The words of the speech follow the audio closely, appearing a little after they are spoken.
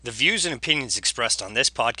The views and opinions expressed on this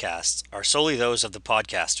podcast are solely those of the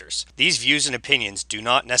podcasters. These views and opinions do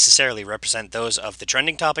not necessarily represent those of the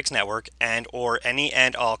Trending Topics Network and or any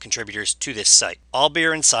and all contributors to this site. All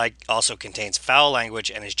beer inside also contains foul language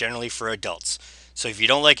and is generally for adults. So if you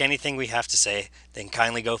don't like anything we have to say, then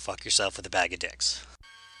kindly go fuck yourself with a bag of dicks.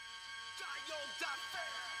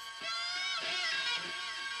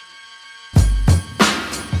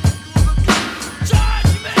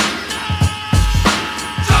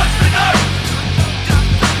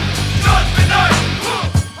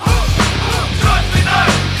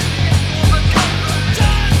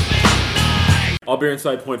 All beer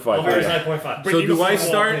inside 0.5. All beer inside 0.5. So do I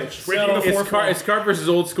start? It's Karp versus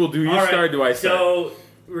old school. Do you start or do I start? So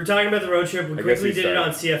we're talking about the road trip. We quickly did it on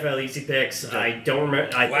CFL Easy Picks. I don't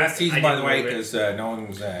remember. Last season, by the way, because no one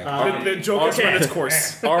was... the joke has run its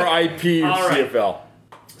course. R.I.P. CFL.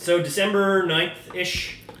 So December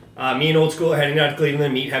 9th-ish, me and Old School are heading out to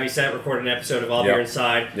Cleveland, meet Heavy Set, record an episode of All Beer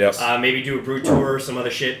Inside. Yes. Maybe do a brew tour, some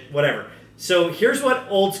other shit, whatever. So here's what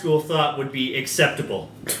Old School thought would be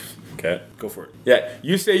acceptable. Okay. Go for it. Yeah,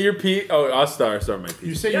 you say your P. Oh, I'll start my P.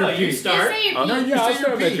 You say your P. You start. I'll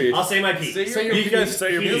start my P. I'll say my P. Say your P.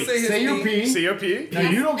 Say your P. Say your P. Say your P. No,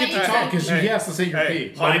 you don't get to talk because he has to say your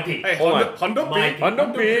P. My P. Hey, Hold on. Hundo P.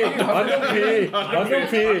 Hundo P.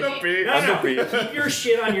 Hundo P. Keep your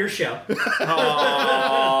shit on your show.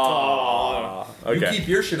 Okay. You keep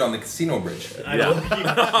your shit on the casino bridge. I will keep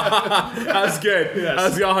That's good.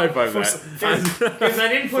 That's good. I'll high five that. because I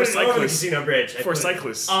didn't put it over the cyclists. casino bridge. I For put it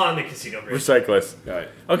cyclists. on the casino bridge. For cyclists. Right.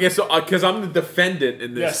 Okay, so because I'm the defendant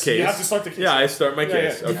in this Yes, case. you have to start the case. Yeah, I start my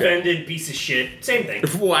case. yeah. Okay. Defended piece of shit. Same thing.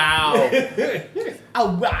 Wow.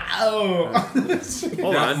 Oh, wow. Hold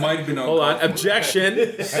That on. might have been Hold on.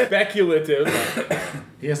 Objection. Speculative.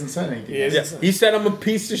 He hasn't said anything. Yeah. He said I'm a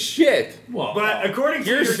piece of shit. Well, But according to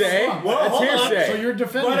Hearsay. Well, That's hold on. hearsay. so you're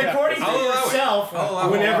defending But that. according to I'll allow it. yourself, I'll allow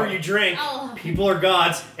it. whenever you drink, people are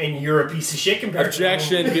gods, and you're a piece of shit compared to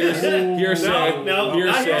Objection. them. Hearsay. No, not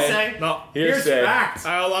hearsay. No. Here's Hearsay. facts.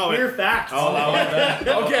 I'll allow it. Here's facts. I'll allow it.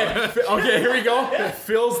 Okay, here we go.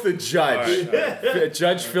 Phil's the judge.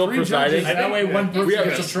 Judge Phil Three presiding. judges, that way one person We have-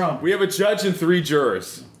 gets a trump. We have a judge and 3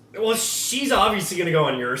 jurors. Well, she's obviously going to go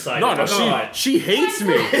on your side. No, she hates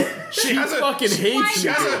me. She has a- fucking hates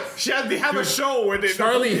me. They have a show where they...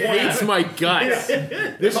 Charlie hates my guts.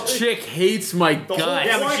 This chick hates my guts.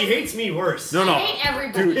 Yeah, but she hates me worse. No, I no. hate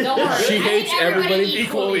everybody. Don't worry. She I hates hate everybody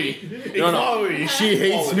Equally. No, Equality. She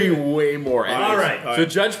hates me way more. All right. So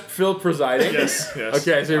Judge Phil presiding. Yes.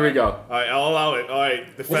 Okay, so here we go. All right, I'll allow it. All right, Was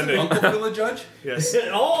it defendant. Uncle Phil a judge? Yes.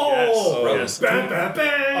 Oh! Yes. Bam, bam,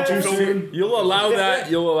 bam. Too soon. You'll allow that.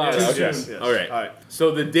 You'll allow Yes, that. Okay. yes, yes. All right. All right. So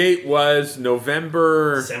the date was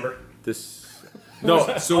November. December.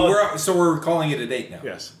 No, So we're calling it a date now.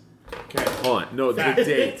 Yes. hold on. No, the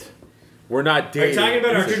date. We're not Are you dating. talking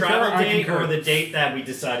about our Concur, travel I date concur. or the date that we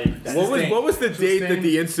decided What was the date that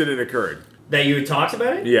the incident occurred? that you had talked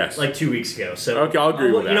about it? Yes. Like 2 weeks ago. So Okay, I'll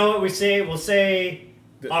agree with that. You know what we say? We'll say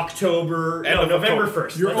October. End No, of November October.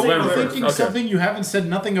 1st. You're Let's say November overthinking Okay. something you haven't said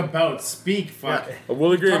nothing about. Speak, fuck.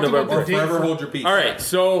 We'll agree on Talked about November. the date Forever for- hold your peace. All right,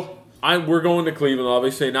 so we're going to Cleveland,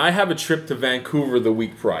 obviously, and I have a trip to Vancouver the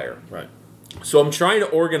week prior. Right. So I'm trying to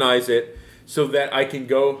organize it so that I can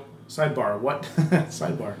go. Sidebar. What?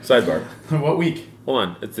 Sidebar. Sidebar. What week? Hold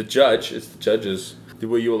on. It's the judge. It's the judges.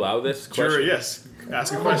 Will you allow this question? Juror, yes.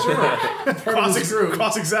 Ask a question.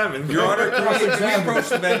 Cross-examine. Your Honor, can we approach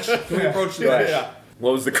the bench? Can we approach the bench? Yeah.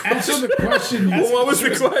 What was the Answer question? the question. What was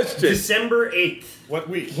the question? December 8th. What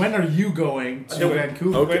week? When are you going to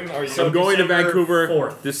Vancouver? Okay. When are you... So I'm going to December Vancouver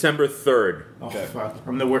 4th. December 3rd. Oh, fuck.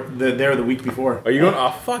 I'm there the week before. Are you going? Oh,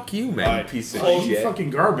 fuck you, man. Alright. You piece of Oh, you shit. fucking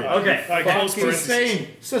garbage. Okay. All right, close parentheses.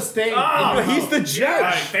 Sustain. Ah! He's the judge. All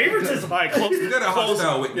right, favoritism. All right, close. You got a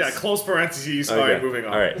hostile witness. Yeah, close parentheses. All Okay. right, moving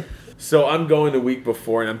on. All right. So I'm going the week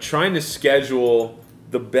before, and I'm trying to schedule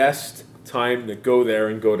the best time to go there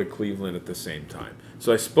and go to Cleveland at the same time.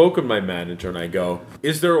 So I spoke with my manager, and I go,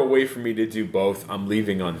 is there a way for me to do both? I'm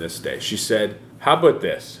leaving on this day. She said, how about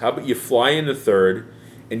this? How about you fly in the 3rd,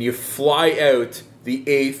 and you fly out the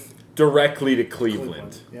 8th directly to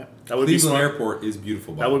Cleveland? Yeah. That would be Cleveland smart. Airport is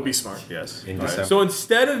beautiful. by That the would way. be smart. Yes. In All right. December. So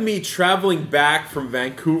instead of me traveling back from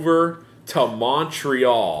Vancouver to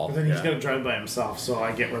Montreal... But then he's got to drive by himself, so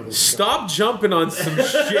I get where this is Stop jumping on some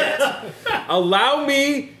shit. Allow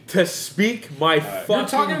me to speak my fucking... You're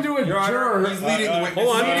talking to a Your Honor, juror. he's leading the witness.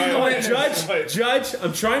 Hold on, Alright. Judge,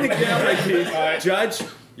 I'm trying to get out my piece. Alright. Judge,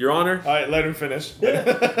 Your Honor, All right, let him finish.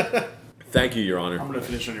 Thank you, Your I'm Honor. gonna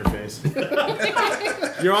finish on your face.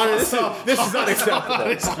 Your Honor, this is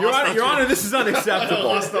unacceptable. Your Honor, this is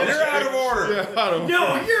unacceptable. You're out of order.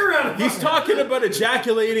 No, you're out of He's talking about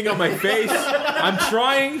ejaculating on my face. I'm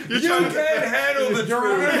trying. You can't handle the Your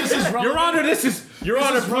Honor, truth. this is relevant. Your Honor, this is. Your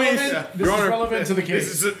Honor, please. Relevant. This Your is Honor. relevant to the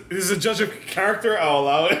case. This is a judge of character. I'll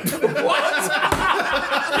allow it. What?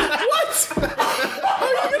 How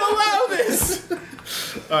are you gonna allow this?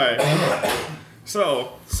 All right.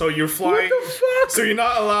 So you're flying. What the fuck? So you're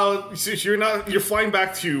not allowed. So you're flying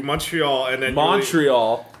back to Montreal and then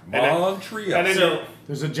Montreal. Montreal. And then So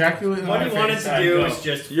There's ejaculate. what he wanted to do is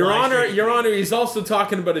just Your fly Honor, straight- Your Honor, he's also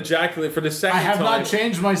talking about ejaculate for the second I have time. not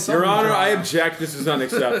changed my subject. Your Honor, I object. This is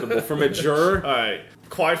unacceptable. From a juror. all right,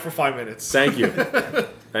 quiet for 5 minutes. Thank you.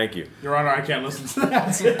 Thank you. Your Honor, I can't listen to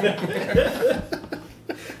that.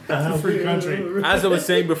 It's a free country. As I was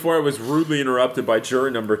saying before, I was rudely interrupted by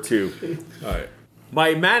juror number 2. All right.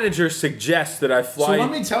 My manager suggests that I So fly.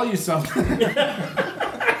 let me tell you something.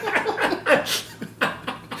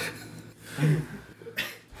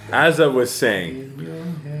 As I was saying,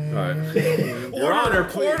 All right. Your Honor,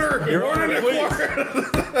 please. Your Honor, please.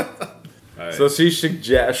 So she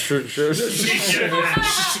suggests. Shisha.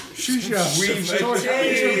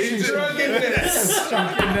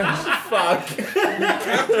 Fuck.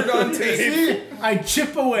 Captured on tape. See? I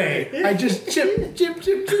chip away. I just chip away.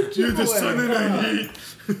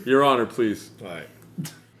 Your Honor, please. All right.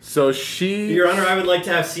 So she. Your Honor, I would like to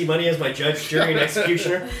have C-Money as my judge, jury, and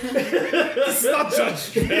executioner. It's not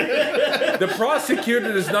judge. The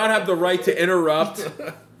prosecutor does not have the right to interrupt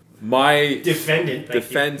my Defendant. Thank you.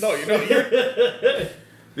 defense. No, you're.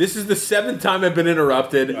 This is the 7th time I've been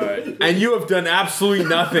interrupted, right. and you have done absolutely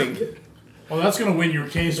nothing. Well, that's gonna win your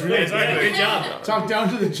case, really. Good job. Talk down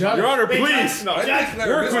to the judge. Your Honor, Big please. No, That's not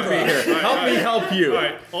Work with me here. Help me help you. All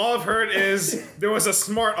right. All I've heard is there was a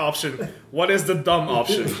smart option. What is the dumb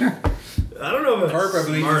option? I don't know if Karp, I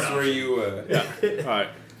believe smart is where you. All right.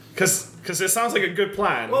 Because it sounds like a good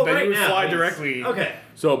plan. Well, that right you would now, fly it's- directly. Okay.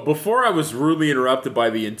 So before I was rudely interrupted by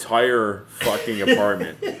the entire fucking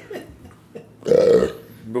apartment.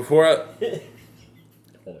 Before I.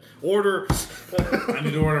 Order. I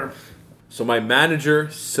need order. So my manager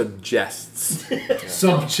suggests.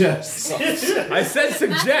 Subjects. I said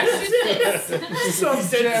suggest.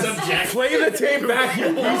 Subjects. Play the tape back,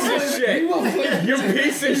 you piece of shit. You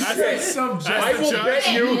piece of shit. Subjects. I will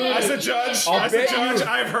bet you. As a judge,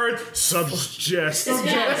 I've heard suggest.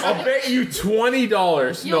 I'll bet you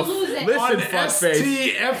 $20. You'll No, lose it. listen, On fuckface.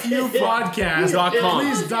 STFU podcast.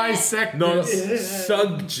 Please dissect No, this.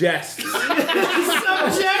 suggest.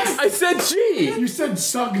 Subjects. I said G. You said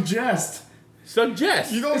suggest.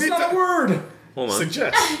 Suggest. You don't It's need not a to word. Hold on.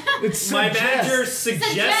 suggest. It's My manager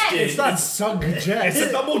suggest. suggested. It's not suggest. It's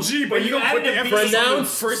a double G, but you don't put the added a B. emphasis on the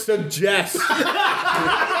Pronounce first. suggest.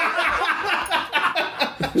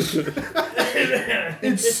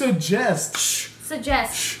 It's suggest.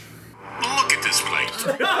 Suggest. Look at this plate.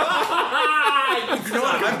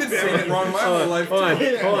 I've been saying it wrong my whole life.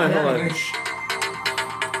 Hold on.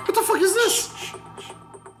 What the fuck is this?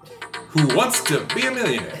 Who wants to be a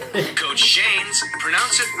millionaire? Coach Shane's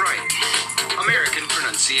pronounce it right. American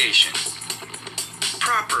pronunciation.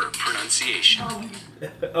 Proper pronunciation.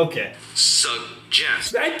 Okay.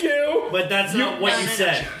 Suggest. Thank you. But that's not what you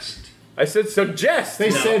said. I said suggest.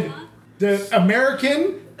 They said the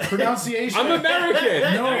American pronunciation. I'm American.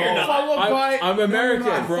 No, followed by. I'm American,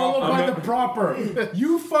 no, bro. Followed by I'm the proper.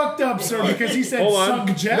 You fucked up, sir, because he said Hold on.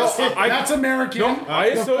 suggest. No, That's American. No,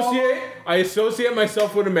 I The follow- associate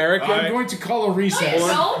myself with American. I'm going to call a recess.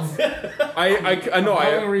 Don't. I know.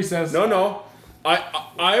 Calling a recess. No.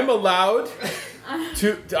 I am allowed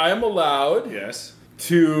to. I am allowed Yes.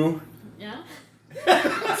 to Yeah.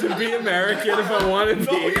 be American if I want to be.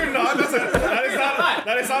 No, you're not.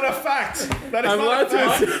 That is not a fact. That is I'm not allowed a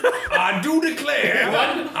fact. to. I do declare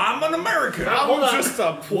I'm an American. Hold on. Just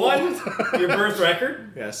a One, your birth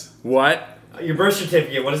record, Yes. What? your birth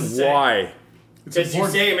certificate. What does it say? Why? Because you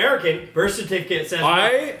say American, birth certificate says.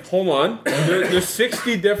 Hold on. There's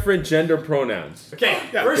 60 different gender pronouns. Okay,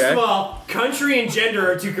 first Okay. of all, country and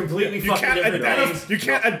gender are two completely You fucking can't different identify. things. You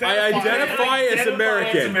can't identify. I identify as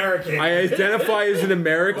American. I identify as an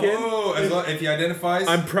American. Oh, as long, if he identifies.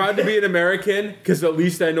 I'm proud to be an American because at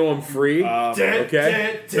least I know I'm free.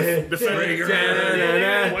 Okay.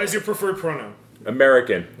 What is your preferred pronoun?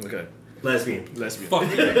 American. Okay. Lesbian. Lesbian. Fuck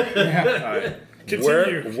you.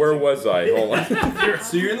 Continue. Where was I? Hold on.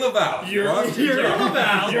 So you're in Laval. You're right?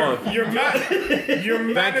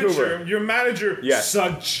 Your manager Yes.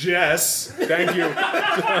 suggests Thank you.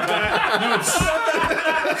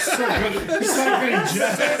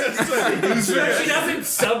 She doesn't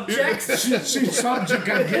subject. She's subject,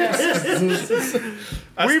 I guess.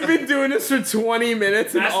 We've been doing this for 20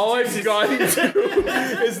 minutes, and all I've gotten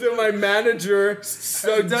to is that my manager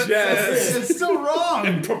suggests. It's still wrong.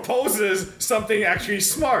 And proposes something actually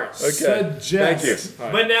smart. Okay, thank you.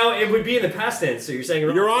 But now it would be in the past tense, so you're saying...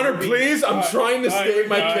 Your Honor, please, I'm trying to state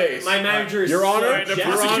my case. My manager is... Your Honor, The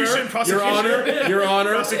suggesting- prosecution. Your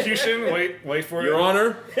Honor, Prosecution, wait for it. Your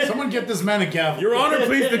Honor, Someone get this man a gavel. Your Honor,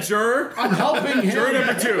 please, the juror. I'm helping him. Juror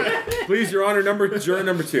number 2. Please, Your Honor, juror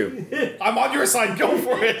number 2. I'm on your side. Go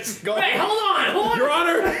for it. Go. Wait, hold on. Your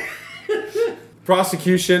Honor.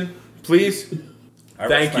 Prosecution, please.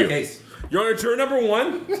 Thank you. Your Honor, juror number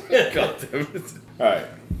 1. God damn it. All right.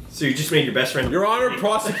 So you just made your best friend... Your Honor,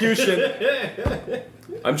 prosecution.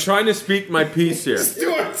 I'm trying to speak my piece here. Let's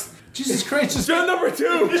do it. Jesus Christ, just Juror number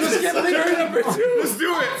 2. Just get Juror number 2. Let's do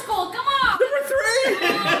it. Let's go, come on! Number 3.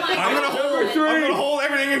 Oh my I'm gonna God. hold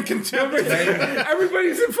everything in contempt.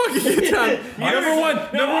 Everybody's in fucking get down. Number 1.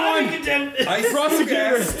 Number 1.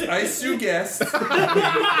 I sue guest.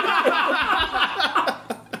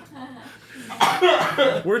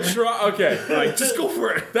 We're trying. Okay. Like, just go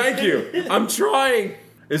for it. Thank you. I'm trying.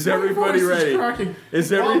 Is everybody ready?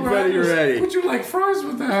 Is everybody ready? Would you like fries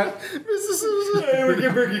with that?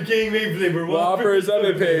 Burger King made flavor. Whoppers of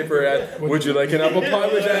the paper. Would you like an apple pie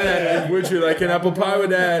with that? Would you like an apple pie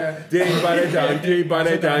with that? Ding by the dong, ding by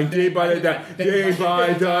the dong, ding by the dong, ding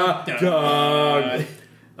by the dong.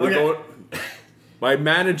 We're going. My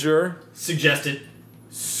manager Suggested.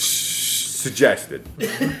 suggested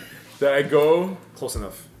that I go Close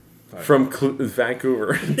enough. from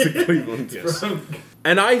Vancouver to Cleveland. Yes.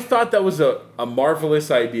 And I thought that was a marvelous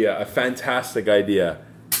idea, a fantastic idea.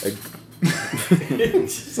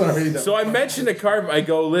 Sorry. So I mentioned to Karp, I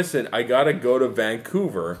go, listen, I gotta go to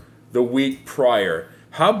Vancouver the week prior.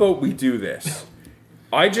 How about we do this?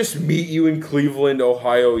 I just meet you in Cleveland,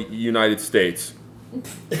 Ohio, United States.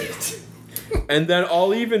 And then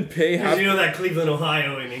I'll even pay half. You know that Cleveland,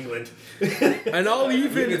 Ohio in England. And I'll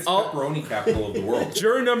even. It's pepperoni capital of the world.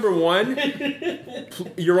 Juror number 1,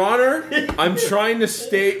 Your Honor, I'm trying to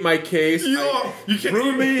state my case. You can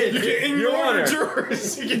Your ignore Honor.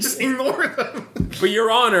 jurors. You can just ignore them. But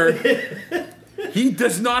Your Honor, he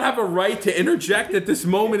does not have a right to interject at this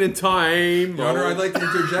moment in time. Your Honor, I'd like to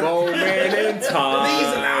interject. Moment in time.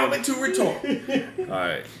 Please allow me to retort. All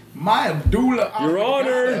right. My Abdullah. Your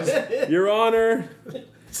Honor, Your Honor,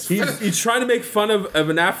 he's trying to make fun of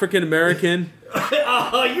an African American.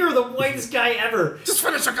 Oh, you're the whitest guy ever. Just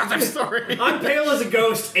finish your goddamn story. I'm pale as a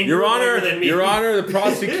ghost, and Your you're Honor, whiter than me. Your Honor, the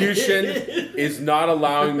prosecution is not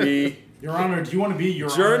allowing me. Your Honor, do you want to be Your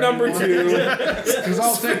Juror Honor number anymore? 2. Because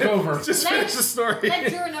I'll take over. Just finish the story. Let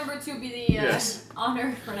juror number 2 be the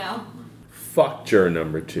honor for now. Fuck juror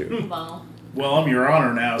number 2. Well, Well, I'm Your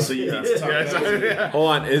Honor now, so you need to talk about it. Yeah. Hold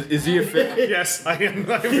on, is he a fit? Yes, I am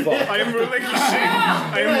relinquishing. I am relinquishing.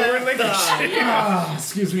 Ah,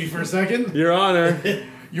 excuse me for a second. Your Honor,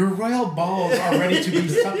 Your royal balls are ready to be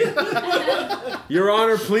sucked. Your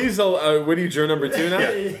Honor, please. What are you, juror number 2 now?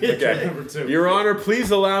 Okay. Number 2. Your Honor,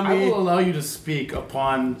 please allow I me. will allow you to speak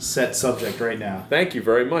upon said subject right now. Thank you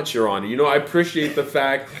very much, Your Honor. You know, I appreciate the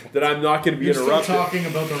fact that I'm not going to be You're still interrupted. talking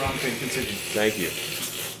about the wrong thing. Continue. Thank you.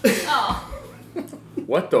 oh,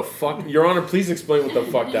 What the fuck? Your Honor, please explain what the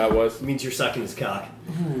fuck that was. It means you're sucking his cock.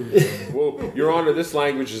 Whoa, Your Honor, this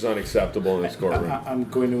language is unacceptable in this courtroom. I'm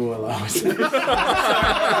going to allow it. Sorry.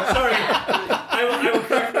 I will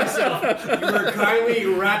correct myself. You were kindly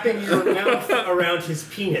wrapping your mouth around his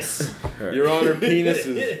penis. Your Honor, penis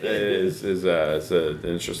is an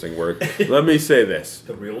interesting word. Let me say this.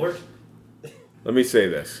 The real word? Let me say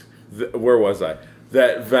this. Where was I?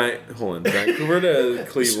 Vancouver to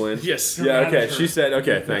Cleveland. Yes. Yeah, okay. She said,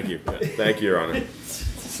 okay, thank you. Thank you, Your Honor.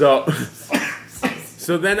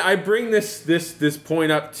 So then I bring this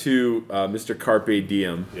point up to Mr. Carpe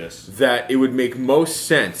Diem. Yes. That it would make most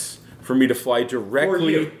sense for me to fly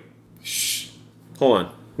directly. For you. Shh. Hold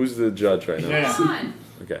on. Who's the judge right now? Yeah. come on.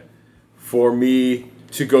 Okay. For me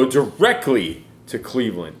to go directly to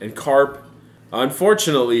Cleveland. And Karp,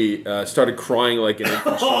 unfortunately, started crying like an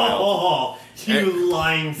infant child. Oh, you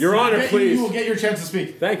lying Your son. Honor, please. You will get your chance to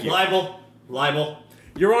speak. Thank you. Libel.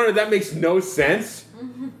 Your Honor, that makes no sense.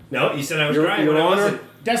 No, you said I was Your crying Your when I Honor, wasn't.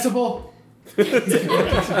 Decibel.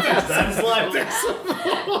 That is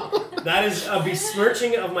libel. That is a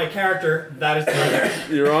besmirching of my character. That is murder.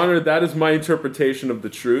 Your Honor, that is my interpretation of the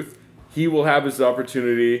truth. He will have his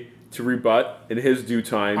opportunity to rebut in his due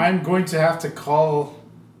time. I'm going to have to call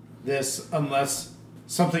this unless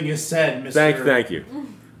something is said, Mr. Thank you.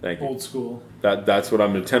 Thank you. Old school. That's what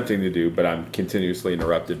I'm attempting to do, but I'm continuously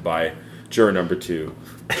interrupted by juror number 2,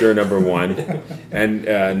 juror number 1,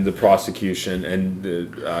 and the prosecution, and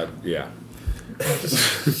yeah.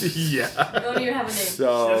 Yeah. Don't even have a name.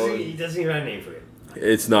 So He doesn't even have a name for it.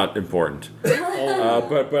 it's not important.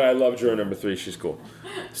 But I love juror number 3. She's cool.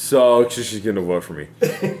 So she's gonna vote for me.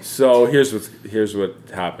 So here's what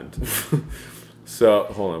happened. So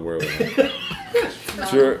hold on, where are we?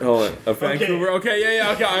 Sure, hold on. Vancouver. Okay,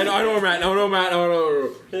 yeah. Okay, I know where I'm at. I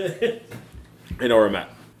know where I'm at.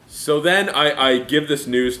 So then I give this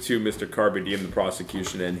news to Mr. Karp, the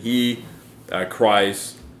prosecution, and he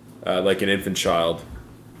cries like an infant child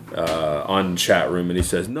on chat room, and he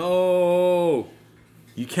says, "No,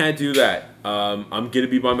 you can't do that. I'm gonna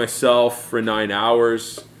be by myself for 9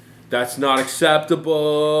 hours. That's not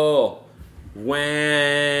acceptable.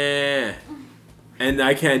 Wah. And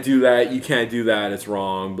I can't do that. You can't do that. It's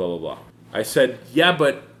wrong. Blah blah blah." I said, "Yeah,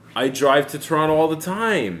 but I drive to Toronto all the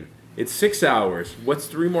time. It's 6 hours. What's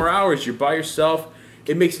 3 more hours? You're by yourself.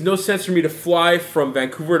 It makes no sense for me to fly from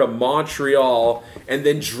Vancouver to Montreal and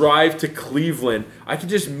then drive to Cleveland. I could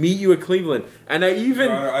just meet you at Cleveland." And I even...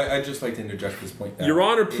 Your Honor, I'd just like to interject this point. Your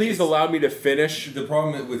Honor, please allow me to finish. The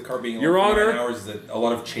problem with Karp being Your alone for Honor, 9 hours is that a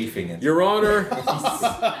lot of chafing. Your Honor,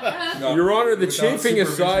 Your Honor, the without chafing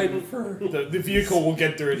aside... The vehicle will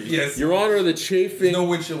get dirty. Yes. Your Honor, the chafing... There's no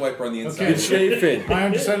windshield wiper on the inside. The chafing. My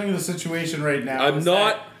understanding of the situation right now I'm is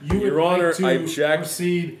not... that you would Your Honor, like to I object.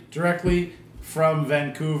 proceed directly from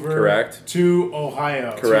Vancouver Correct. to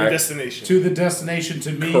Ohio. Correct. Destination. To the destination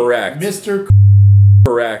to meet Correct. Mr.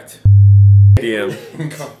 Correct. DM.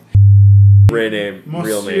 Real name.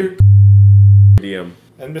 Real name. DM.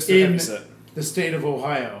 And Mr. in Heavyset. the state of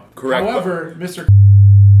Ohio. Correct. However, Mr.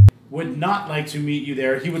 would not like to meet you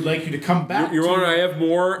there. He would like you to come back. Your to Honor, I have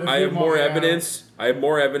more Ohio. evidence. I have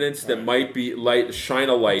more evidence that might be shine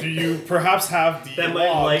a light. Do you perhaps have the That might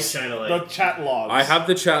logs, light shine a light. the chat logs? I have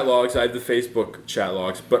the chat logs. I have the Facebook chat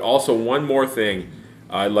logs. But also one more thing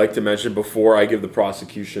I'd like to mention before I give the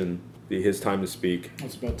prosecution his time to speak.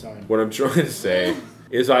 It's bedtime. What I'm trying to say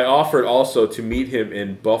is I offered also to meet him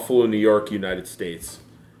in Buffalo, New York, United States,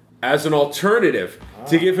 as an alternative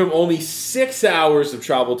to give him only 6 hours of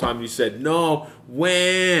travel time. He said, "No,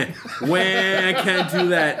 I can't do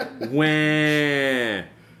that,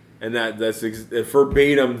 And that's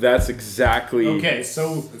verbatim. That's exactly Okay,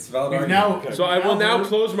 so It's a valid we've argument. now. So I will now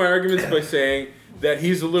close my arguments by saying that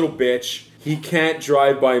he's a little bitch. He can't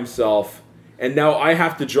drive by himself. And now I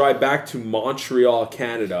have to drive back to Montreal,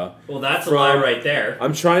 Canada. Well, that's a From- lie right there.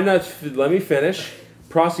 I'm trying not to... Let me finish.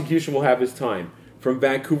 Prosecution will have his time. From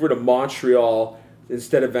Vancouver to Montreal,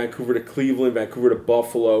 instead of Vancouver to Cleveland, Vancouver to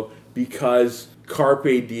Buffalo, because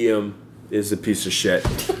Carpe Diem is a piece of shit.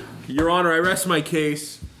 Your Honor, I rest my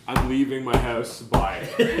case. I'm leaving my house. Bye.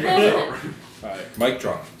 Mic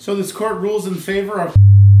drop. So this court rules in favor of.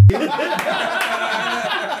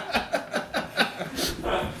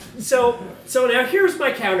 So now here's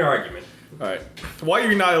my counter argument. Alright. Why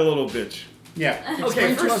are you not a little bitch? Yeah. Okay, Explain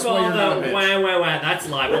to first us of why all, you're not a the bitch. wah, that's a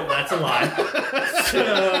lie. Well, that's a lie.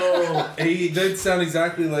 So He did sound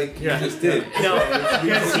exactly like Yeah. you just did. no,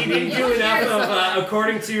 because he didn't do enough of,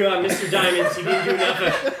 according to Mr. Diamonds, he didn't do enough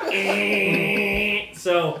of.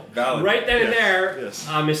 So Valid. right then and there, Yes.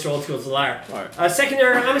 Mr. Old School's a liar. Alright.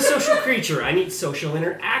 Secondary, I'm a social creature. I need social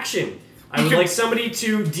interaction. I would like somebody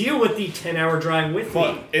to deal with the 10-hour drive with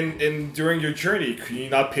But me. in during your journey, can you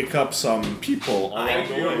not pick up some people along I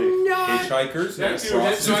the way? do not. Hitchhikers. Yes,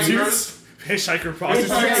 Prostitutes? Hitchhiker Okay,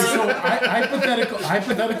 prostitutes? so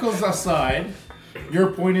hypotheticals aside, your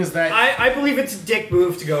point is that I believe it's a dick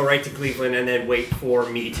move to go right to Cleveland and then wait for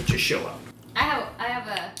me to just show up. I have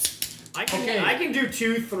a. I can Okay. I can do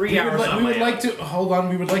 2-3 we hours would, on we my would own. like to hold on.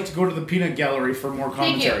 We would like to go to the peanut gallery for more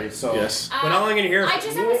Thank you. commentary. So Yes. But all I'm gonna hear is I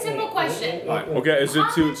just have a simple question. Okay, is it How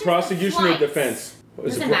much to is the prosecution or flight? defense?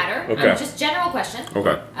 Is Doesn't it matter. Okay. Just general question.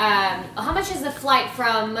 Okay. How much is the flight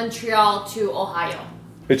from Montreal to Ohio?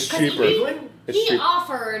 It's 'Cause cheaper. It's He cheap.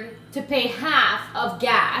 offered to pay half of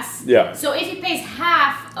gas. Yeah. So if he pays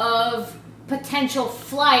half of potential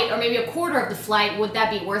flight, or maybe a quarter of the flight, would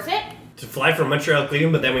that be worth it? to fly from Montreal to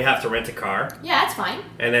Cleveland, but then we have to rent a car, Yeah, that's fine.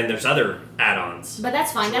 and then there's other add-ons. But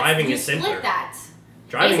that's fine. Driving You is simpler. split that.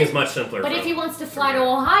 Driving Is is it- much simpler. But from, if he wants to fly to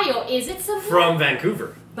Ohio, is it simpler? from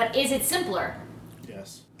Vancouver, But is it simpler?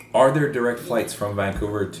 yes. Are there direct flights from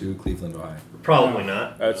Vancouver to Cleveland, Ohio? probably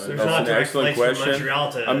not. That's There's an not direct excellent flights question. From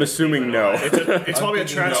Montreal to I'm assuming no. Cleveland, It's probably a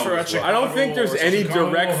thinking transfer no at as well. Chicago. I don't think there's or any Chicago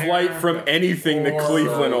direct O'Hare. flight from anything to Or-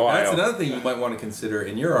 Cleveland, That's Ohio. another thing you might want to consider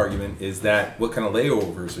in your argument is that what kind of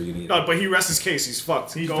layovers are you needing? No, but he rests his case. He's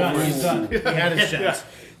fucked. He's Go done. for it. He's done. He had his chance.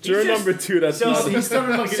 Juror just- number 2, that's so- not... He's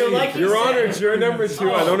starting to look So at like you. he Your said- Honor, juror number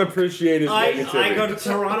 2, I don't appreciate his negativity. I go to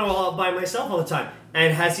Toronto all by myself all the time.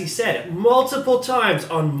 And as he said multiple times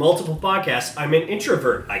on multiple podcasts, I'm an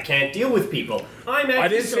introvert. I can't deal with people. I'm I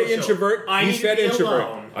didn't say antisocial. introvert. I He need said to be introvert.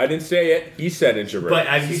 alone. I didn't say it. He said introvert. But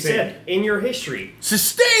as you said, in your history,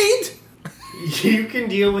 Sustained? you can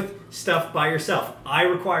deal with stuff by yourself. I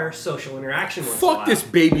require social interaction once in a Fuck while. this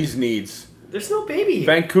baby's needs. There's no baby here.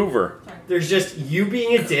 Vancouver. There's just you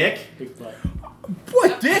being a dick. Big butt.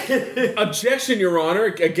 What, dick? Objection, Your Honor,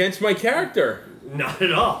 against my character. Not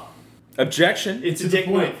at all. Objection. It's To a the dick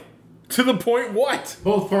point. move. To the point what?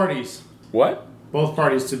 Both parties. What? Both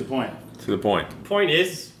parties to the point. To the point. Point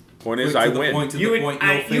is, Point is, I win. you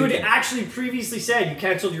had actually previously said you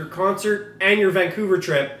canceled your concert and your Vancouver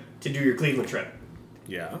trip to do your Cleveland trip.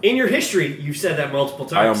 Yeah. In your history, you've said that multiple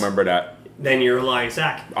times. I don't remember that. Then you're a lying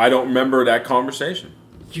sack. I don't remember that conversation.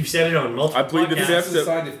 You've said it on multiple I plead the podcasts. fifth.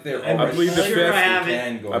 Decide if they're I already plead the sure fifth. I haven't.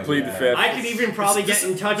 can go I plead into the that. fifth. I could even probably get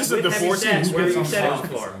in touch this is with the Heavy fourth Sets who where gets you've on said it top.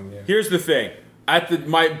 before. Here's the thing.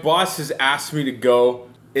 My boss has asked me to go.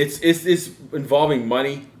 It's involving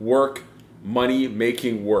money, work, money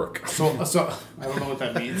making work. So I don't know what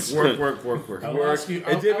that means. Work. I'll ask you.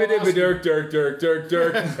 A dibba dibba dirk dirk dirk dirk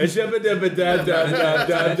dirk. A shabba dibba da da da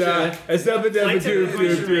da da. A sabba dibba Like doop to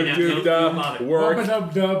doop doop doop da. Work.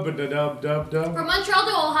 Dub dub dub dub dub. For Montreal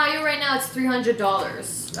to Ohio right now, it's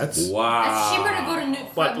 $300. That's Wow. It's cheaper to go to New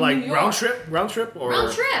but from like New York. round trip or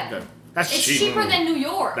Round trip. Okay. That's It's cheap. cheaper than New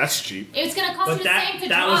York. That's cheap. It's gonna cost But you the that same to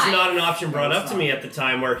that drive. was not an option brought up to me at the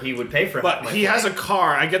time where he would pay for it. But he has a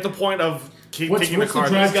car. I get the point of taking What's the the car.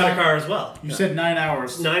 drive He's got a car as well. You said 9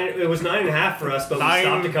 hours. It was 9.5 for us, but we 9.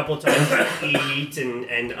 stopped a couple of times to eat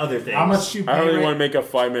and other things. How much you pay? I don't even right- want to make a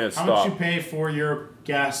 5-minute How much you stop. pay for your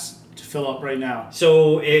gas to fill up right now?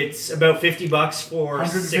 So it's about $50 for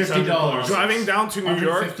 $150. $600. Driving down to New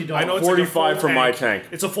York, $150. I know it's 45 like a full for my tank.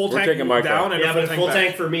 It's a full We're tank taking my car. down and Yeah, but a full back.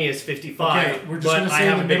 tank for me is 55. Okay, we're just but gonna I say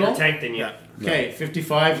have in a the bigger middle? tank than you. Yeah. Okay,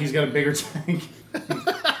 55. He's got a bigger tank.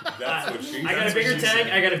 I got a bigger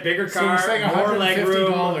tank. I got a bigger So we're car, saying more leg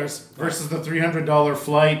room. $150 versus the $300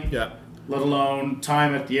 flight. Yeah. Let alone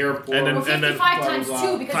time at the airport. And then- Well, 55 blah, times blah,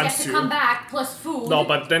 2 because times you have to two. come back plus food. No,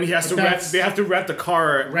 but then he has to But rent. that's- They have to rent the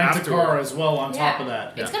car. rent afterward. a car as well on top of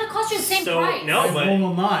that. It's gonna cost you the same So, price. no, but- No,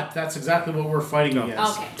 will not. That's exactly what we're fighting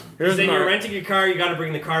against. Okay. Here's Then my- you're renting a car, you got to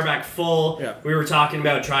bring the car back full. Yeah. We were talking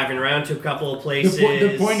about driving around to a couple of The, places.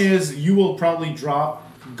 the point is, you will probably drop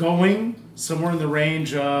going somewhere in the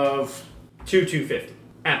range of. $250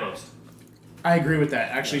 at most. I agree with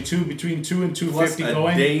that. Actually, between 2 and 250 Plus a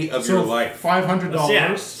going. day of so your life. $500.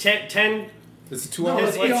 Yeah, 10 Is it 2 No, hours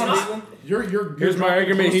let's it's be not- honest. You're Here's my dropping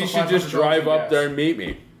argument. close He to should just $500 drive in up gas. there and meet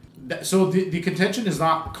me. So the contention is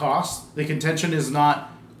not cost. The contention is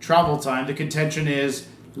not travel time. The contention is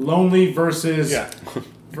lonely versus Yeah.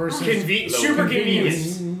 versus super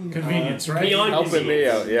convenience. Convenience, right? Beyond Helping me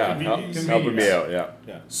out, yeah. Convenience. Helping me out,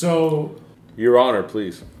 yeah. So Your Honor,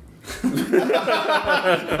 please.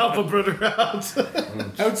 Help a brother out.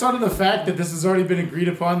 outside of the fact that this has already been agreed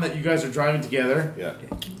upon that you guys are driving together, Yeah.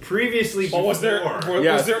 Previously, But was there before.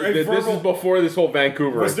 Yes, was there a this is verbal before this whole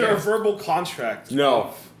Vancouver. was there a thing. verbal contract?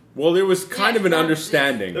 No. Well, there was kind of an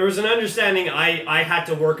understanding. There was an understanding I had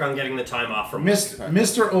to work on getting the time off from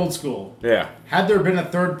Mr. Old School, Yeah. had there been a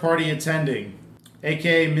third party attending,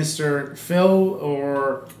 aka Mr. Phil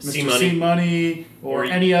or Mr. C-Money. C-Money or Or-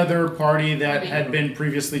 any other party that had been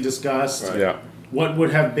previously discussed, Yeah. what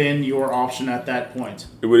would have been your option at that point?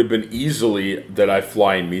 It would have been easily that I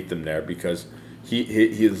fly and meet them there because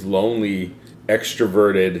his lonely,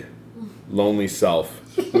 extroverted, lonely self,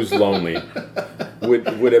 who's lonely,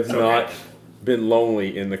 would have not been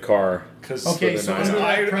lonely in the car. Okay, so under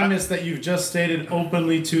that premise that you've just stated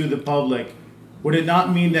openly to the public, would it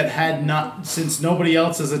not mean that since nobody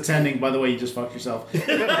else is attending, by the way, you just fucked yourself,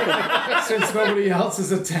 since nobody else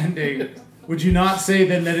is attending, would you not say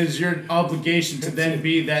then that it is your obligation to then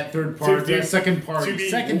be that third party, that second party,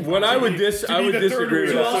 What I would I would disagree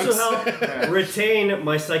with To that. also help retain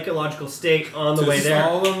my psychological state on the to way there.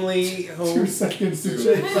 solemnly 2 hope seconds to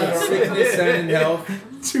for sickness and in health.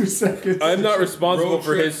 2 seconds. I'm not responsible Road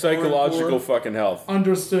for trip his psychological forward. fucking health.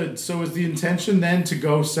 Understood. So is the intention then to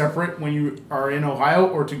go separate when you are in Ohio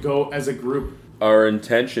or to go as a group? Our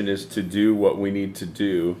intention is to do what we need to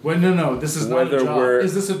do. Well, no. This is not Whether a job. we're-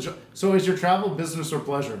 Is this a job? So is your travel business or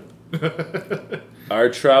pleasure? Our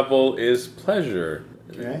travel is pleasure.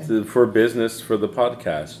 Okay. For business for the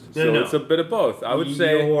podcast. So No. it's a bit of both. I would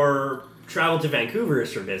say your travel to Vancouver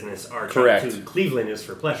is for business. Our Correct. travel to Cleveland is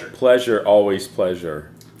for pleasure. pleasure, always pleasure.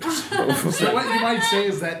 So what you might say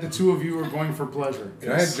is that the two of you are going for pleasure.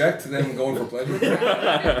 Can I object to them going for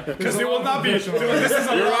pleasure? Because they will not be. This is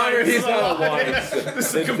a Your lie. Honor, he's out of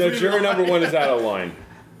line. The juror number 1 is out of line.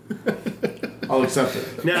 I'll accept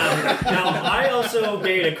it. Now, I also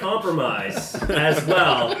made a compromise as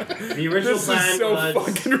well. The original This plan is so was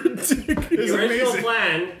fucking ridiculous. the original amazing.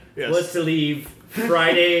 plan Yes. was to leave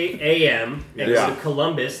Friday a.m. and Yeah. go to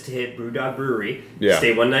Columbus to hit Brewdog Brewery, Yeah.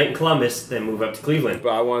 stay one night in Columbus, then move up to Cleveland. But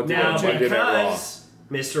I wanted to Now, go Monday Night Raw. because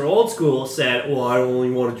Mr. Old School said, "Well, I don't only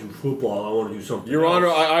want to do football. I want to do something." Your else." Honor,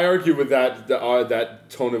 I argue with that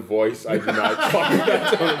tone of voice. I do not talk with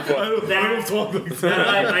that tone of voice.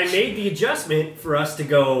 That I made the adjustment for us to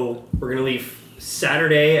go. We're gonna leave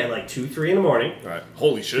Saturday at like 2, 3 in the morning All right.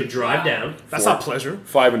 Holy to shit. drive down. That's not pleasure.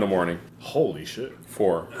 5 in the morning. Holy shit.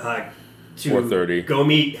 4. To 4:30. go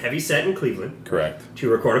meet Heavy Set in Cleveland Correct. to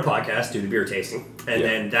record a podcast, do the beer tasting, and Yeah.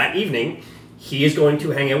 then that evening he is going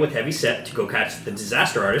to hang out with Heavy Set to go catch the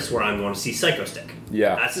Disaster Artist, where I'm going to see Psycho Stick.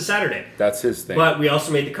 Yeah. That's the Saturday. That's his thing. But we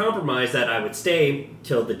also made the compromise that I would stay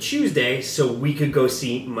till the Tuesday so we could go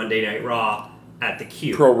see Monday Night Raw at the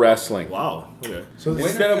Q. Pro wrestling. Wow. Okay. So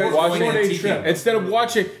Instead of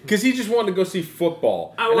watching, because he just wanted to go see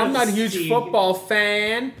football, I and want I'm not a to huge see- football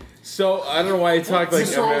fan, so I don't know why he talked like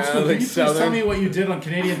Mr. Old School, like can you please tell Southern. me what you did on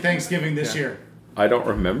Canadian Thanksgiving this year? I don't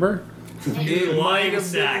remember. It Lying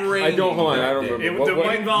sack. I don't. Hold on. I don't remember. It What- the what-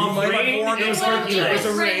 might Involved You might have rain. worn It those was turkey raining. There's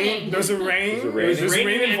a raining. rain. There's a rain. raining. There's Raining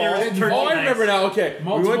rain and involved. there was turkey Oh, I remember legs. now. Okay. We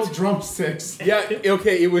Multiple went. drumsticks. Yeah.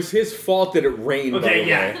 Okay. It was his fault that it rained. by Okay, the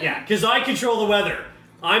yeah, way. yeah. Because I control the weather.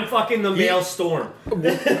 I'm fucking the maelstrom.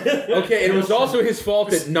 Okay, and it was also his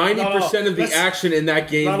fault that 90% of the let's- action in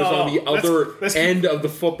that game was on the other let's end of the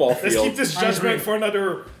football Let's field. keep this I agree. judgment for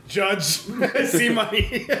another judge.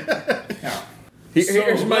 C-Money.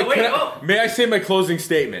 Here's my. Wait, can I- oh. May I say my closing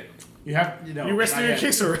statement? You have, you know. You rested not your yet.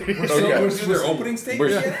 case already. We're still- Okay. we're Is still- their opening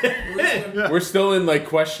statement yet? We're still in like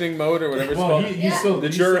questioning mode or whatever it's Well, called. he's still. The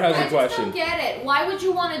he's juror still- has I a just question. don't get it. Why would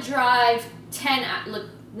you want to drive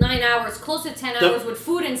 9 hours, close to 10 hours with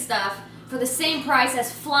food and stuff for the same price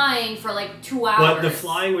as flying for like 2 hours? But the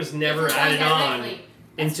flying was never If it was added on directly.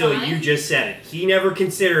 That's until fine. you just said it. He never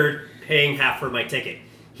considered paying half for my ticket.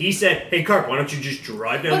 He said, "Hey, Karp, why don't you just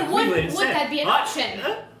drive down But to would Cleveland instead?" that be an But- option?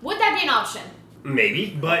 Would that be an option?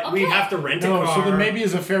 Maybe, but we'd Okay. have to rent a No, car. so then maybe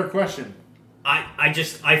is a fair question.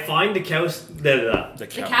 I find the cows The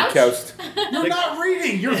couch? Coast. You're not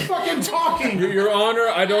reading. You're fucking talking. Your Honor,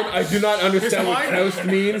 I do not understand what coast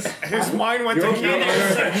means. His mind went Your to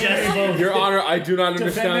Honor, Your Honor, I do not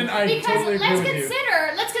Defendant, understand. I Because totally agree with you.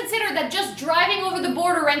 let's consider that just driving over the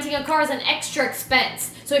border, renting a car is an extra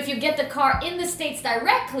expense. So if you get the car in the States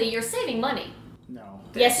directly, you're saving money. No.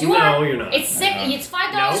 Yes, you No, are. you're not. It's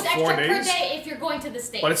 $5 No, extra 4 per days. day if you're going to the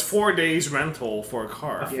States. But it's 4 days rental for a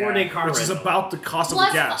car. A 4-day car Which is rental. about the cost Plus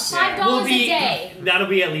of the gas. $5 a day. That'll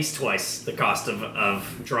be at least twice the cost of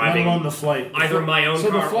Let driving. alone the flight. Either my own so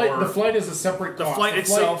car the or- flight is a separate The cost. flight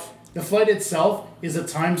itself. The flight itself is a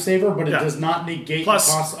time saver, but it Yeah. does not negate Plus-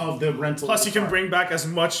 the cost of the rental. Plus, of you the can car. bring back as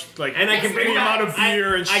much, like, And I can bring any back, amount of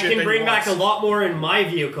beer and I shit can that bring you back a want. lot more in my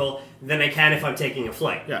vehicle than I can if I'm taking a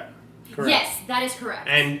flight. Yeah. Correct. Yes, that is correct.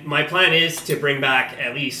 And my plan is to bring back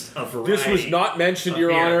at least a variety. This was not mentioned, of Your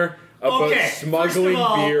beer. Honor, about Okay, smuggling first of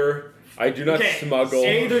all- beer. I do not Okay, smuggle.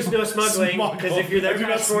 say there's no smuggling, because if you're there I do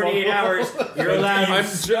past not 48 smuggle. hours, you're allowed I'm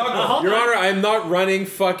hold Your on. Honor, I'm not running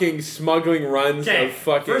fucking smuggling runs Okay, of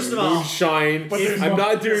fucking first of all- moonshine. there's I'm no-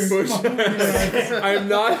 not doing moonshine. I'm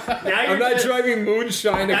not. Now I'm you're not just- driving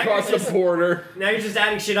moonshine now across you're the just- border Now you're just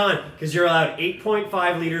adding shit on, because you're allowed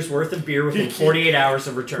 8.5 liters worth of beer within 48 hours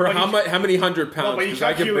of return. for how many hundred No, pounds? but he Because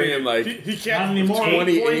I can bring calculated. in like he Not can't. anymore.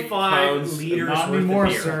 28 8.5 pounds. liters Not worth anymore,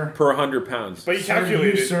 of beer. sir. per 100 pounds. But he Sir,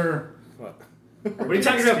 calculated. you, sir. What are you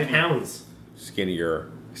talking about, pounds? Skinnier.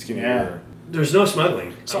 Yeah. There's no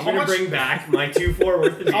smuggling. So I'm how going to much- bring back my 2.4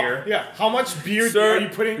 worth of beer. Yeah. How much beer Sir, are you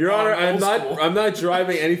putting Your Honor, on I'm Old not. School? I'm not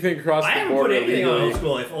driving anything across I the haven't border put anything on legally. Old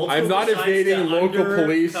School. If Old I'm School not decides evading to local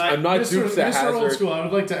police. undercut- I'm not Mr. Dukes of Mr. Old Hazzard. School, I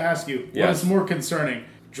would like to ask you, what Yes. is more concerning?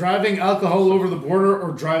 Driving alcohol over the border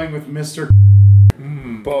or driving with Mr.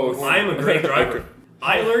 Both. I am a great driver.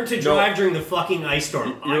 I learned to drive during the fucking ice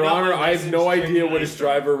storm. Your got Honor, my I have no license during idea the what ice his storm.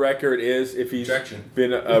 driver record is if he's Objection.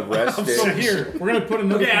 been arrested. So here, we're gonna put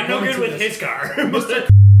another. Okay, I'm no good component with to his this. car.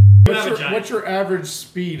 What's your average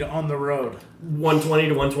speed on the road? 120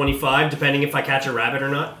 to 125, depending if I catch a rabbit or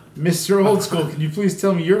not. Mr. Old School, can you please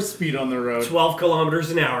tell me your speed on the road? 12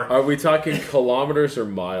 kilometers an hour. Are we talking kilometers or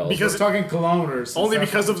miles? Because We're talking kilometers. only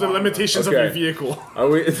That's because what of the we're talking limitations Okay. of your vehicle. Are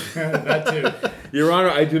we? about. That too. Your Honor,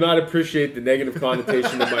 I do not appreciate the negative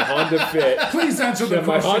connotation of my Honda Fit. Please answer the Yeah,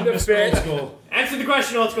 my question, Honda Mr. Fit. Old School. And Answer the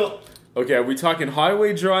question, old school. Okay, are we talking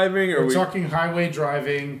highway driving or We're talking highway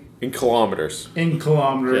driving in kilometers? in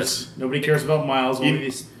kilometers. Nobody cares about miles. Only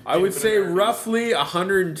these I would say Americans. roughly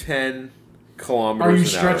 110 kilometers. Are you an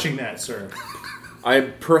stretching that, sir? Hour. I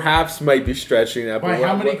perhaps might be stretching that. By but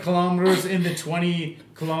how many kilometers in the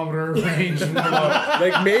 20-kilometer range?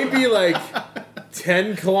 Like maybe like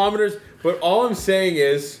 10 kilometers. But all I'm saying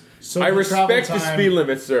is, So I the travel respect the time- speed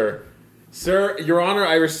limit, sir. Sir, Your Honor,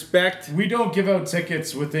 I respect. We don't give out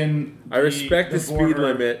tickets within. I respect the speed border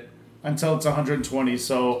limit. until it's 120.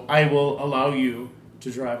 So I will allow you to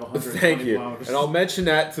drive 120 Thank you. kilometers. And I'll mention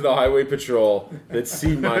that to the highway patrol. That's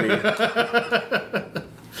C-Money. I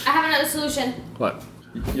have another solution. What?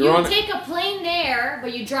 Your You Honor, take a plane there,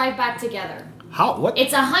 but you drive back together. How? What?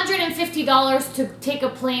 It's $150 to take a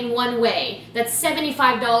plane one way. That's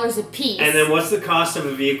 $75 a piece. And then what's the cost of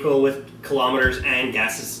a vehicle with kilometers and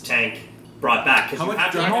gas tank brought back? 'Cause How you much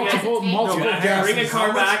have to driving- multiple you multiple have to bring a gases. car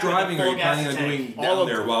How much back with a driving full are you gas planning on tank. doing All down of-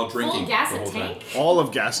 there while drinking full gas the a whole time? tank? All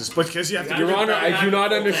of gases, because you have to. Yeah. Give Your it Honor, back. I do not Full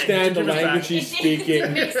tank. understand the Give us back. language he's It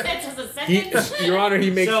speaking. makes sense as a He, sentence. Your Honor, he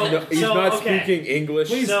makes So- no, he's so, not okay. speaking English.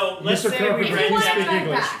 Please, So let's Mr. say Carpenter, we If you rent please want to speak drive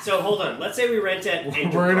English. back. So hold on. Let's say we rent at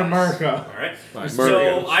Enterprise. We're in America. All right. America.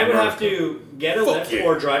 So I would have to get a Fuck lift yeah.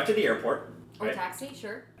 or drive to the airport. Or Right. taxi,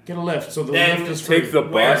 sure. Get a lift. So the Then lift is free. Take the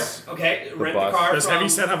Where? bus. Okay, rent bus. the car Does from,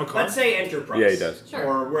 Heavyset have a car? Let's say Enterprise. Yeah, he does. Sure.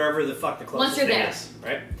 Or wherever the fuck the Once closest you're thing there. is.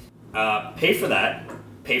 Right? Pay for that.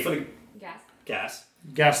 Pay for the Gas. gas.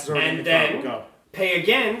 Gas is already in And the car. then Go. pay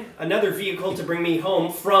again another vehicle to bring me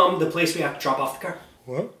home from the place we have to drop off the car.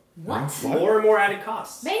 What? What? More and more added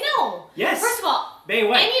costs. They know. Yes. First of all, Bay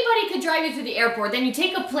what? anybody could drive you to the airport. Then you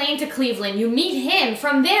take a plane to Cleveland. You meet him.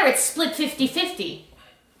 From there, it's split 50-50.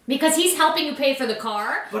 Because he's helping you pay for the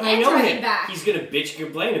car But and I know driving him. back. He's gonna bitch and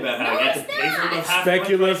complain about how No, he had to it's pay for not. the half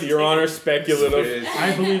Speculative, Your Honor, speculative.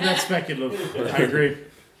 I believe that's speculative. I agree.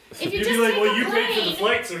 if you You'd just be like, take well, a you plane, paid for the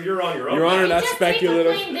flight, so you're on your own. Your Honor, if you that's just take a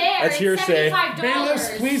speculative. plane there, That's it's hearsay. $75. Bailiffs,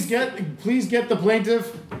 please get the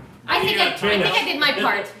plaintiff. I think I did my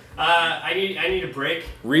part. I need a break.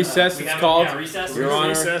 Recess, We it's have a- called. Yeah, recess. Your Honor.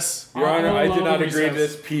 Recess. Your Honor, I did not agree to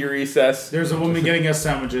Recess. this P recess. There's a woman getting us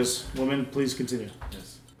sandwiches. Woman, please continue.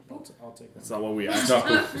 Yes. I'll take that. That's not what we asked.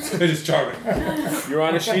 It's charming. Your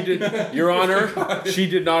Honor, she did. Your Honor, she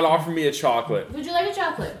did not offer me a chocolate. Would you like a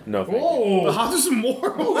chocolate? No, thank you. Oh, How does more?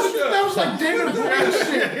 that was like David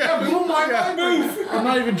bullshit. That blew my mind. I'm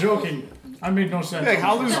not even joking. I made no sense. Like,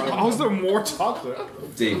 how's there more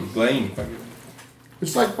chocolate? Dave Blaine.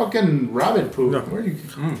 It's like fucking rabbit poop. Where do you?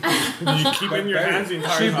 You keep it in your hands the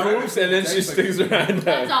entire She time. poops and then she sticks her hand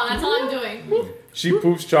That's out. all I'm doing. She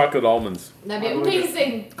poops chocolate almonds. That'd be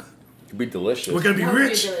amazing. It'd be delicious. We're gonna be That would be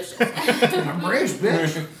rich. delicious. I'm rich,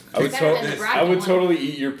 bitch. I would, Better than the I bragging would one. totally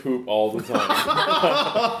eat your poop all the time.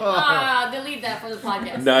 Delete that from the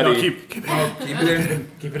podcast. Nutty. No, keep Keep it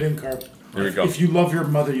in. Keep it in, Carp. Here we go. If you love your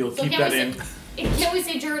mother, you'll So keep can that we in. say, can we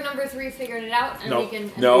say juror number 3 figured it out and No. we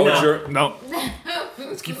can? No, No. no.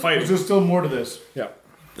 Let's keep fighting. There's still more to this. Yeah.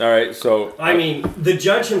 All right, so I mean, the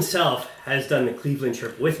judge himself has done the Cleveland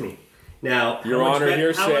trip with me. Now, Your how much Honor, how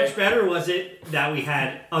hearsay. much better was it that we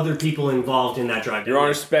had other people involved in that drive? Your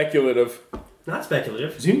Honor, speculative. Not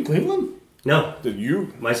speculative. Is he in Cleveland? No, Did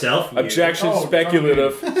you? myself, Objection, Oh,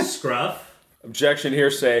 speculative. Scruff, Objection,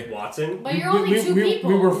 hearsay. Watson. But you're only two people.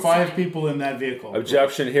 We were this 5 time. people in that vehicle.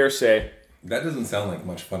 Objection, hearsay. That doesn't sound like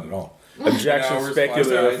much fun at all. Objection, Hours,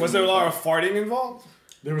 speculative. Was there a lot of farting involved?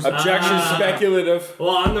 There was Objection, speculative. Well,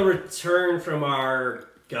 on the return from our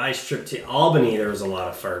guys' trip to Albany, there was a lot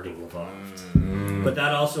of farting involved. But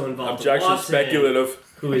that also involved Objection, Watson, speculative.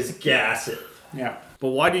 who is gassy. Yeah. But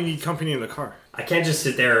why do you need company in the car? I can't just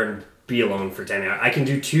sit there and be alone for 10 hours. I can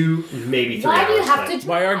do 2, maybe 3 Why hours. do you have but- to drive?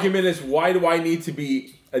 My argument is, why do I need to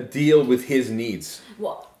be a deal with his needs?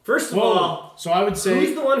 Well, First of Whoa. all, So I would who's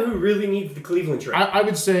say the one who really needs the Cleveland trip? I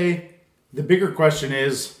would say the bigger question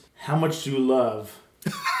is how much do you love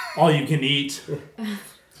all you can eat?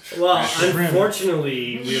 Well, Shrimp.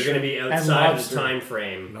 unfortunately, we're going to be outside of lobster. the time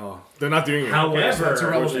frame. No, they're not doing it. However, that's irrelevant.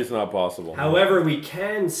 Unfortunately, it's not possible. however, we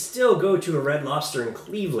can still go to a Red Lobster in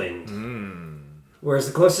Cleveland. Whereas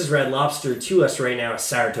the closest Red Lobster to us right now is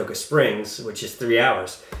Saratoga Springs, which is 3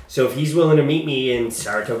 hours. So if he's willing to meet me in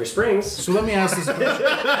Saratoga Springs, So let me ask this question.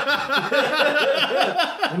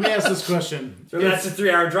 Let me ask this question. then that's a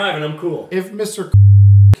 3 hour drive and I'm cool. If Mr.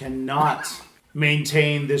 cannot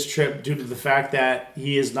maintain this trip due to the fact that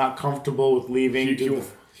he is not comfortable with leaving, due to he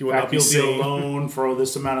the will fact not be he'll be sane. alone for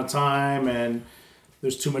this amount of time and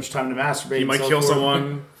there's too much time to masterate. He might kill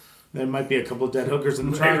someone. There might be a couple of dead hookers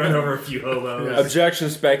in the Might run traffic. over a few hobos. Objection,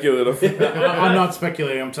 speculative. I'm not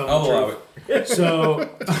speculating. I'm telling I'll the allow truth. So,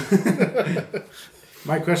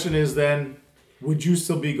 my question is then, would you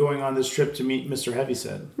still be going on this trip to meet Mr.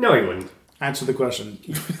 Heavyset? No, he wouldn't. Answer the question.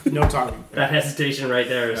 No talking. That hesitation right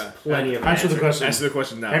there is plenty of Answer the question. Answer the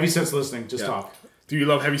question now. Heavyset's listening. Just talk. Do you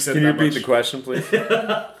love Heavyset Can you that repeat much? the question, please?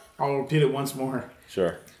 I'll repeat it once more.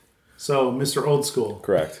 Sure. So, Mr. Old School,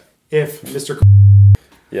 Correct. if Mr.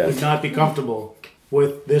 Yes. would not be comfortable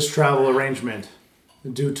with this travel arrangement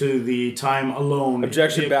due to the time alone.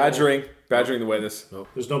 Objection, vehicle- badgering the witness.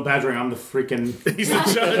 There's no badgering. I'm the freaking. He's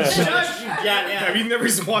the judge. Yeah. Have you never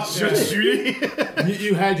watched Judge Judy?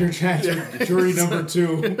 You had your chance with jury number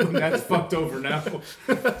 2. That's fucked over now.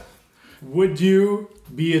 Would you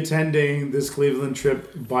be attending this Cleveland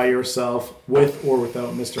trip by yourself, with or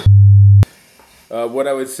without Mr. What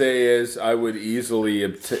I would say is I would easily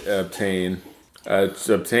obtain. I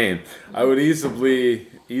would easily.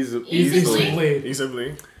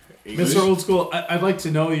 Easily. Mr. Old School, I'd like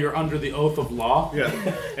to know you're under the oath of law. Yeah.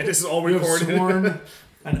 And this is all You have recorded. sworn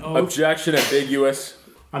an oath. Objection, ambiguous.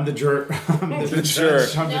 I'm the juror. I'm the Juror.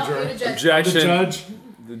 judge. I'm the No, juror. you're the judge. I'm the Objection. judge.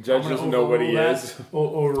 The judge I'm doesn't gonna know what he overrule is. that.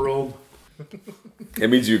 Overruled. It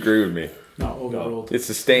means you agree with me. No, overruled. It's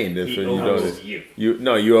sustained. If He you overrules notice. you.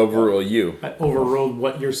 You overrule you. I overruled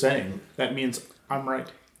what you're saying. That means I'm right.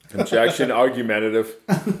 Objection, argumentative.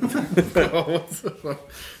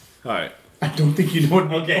 All right. I don't think you know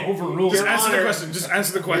what Okay. overruled. Just Your answer the Honor. question. Just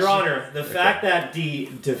answer the question. Your Honor, the fact that the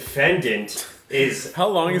defendant is How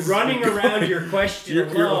long is running around your question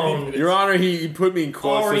alone Your Honor, he put me in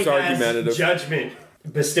quotes. already It's has argumentative. judgment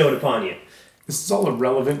bestowed upon you. This is all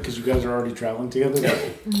irrelevant because you guys are already traveling together.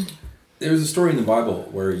 There's a story in the Bible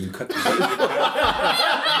where you cut the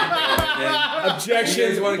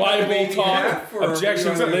Objection, Bible talk.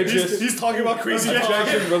 Objection, religious. He's talking about crazy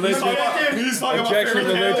Objection, religious. He's talking Objection,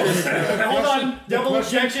 about fairy tales. religious. Hold on, double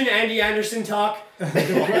objection, Andy Anderson talk. The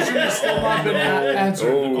question has still not been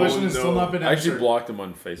answered. The question has still not been I actually answered. blocked him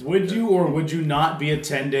on Facebook. Would you or would you not be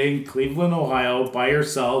attending Cleveland, Ohio by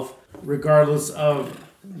yourself, regardless of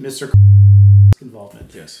Mr.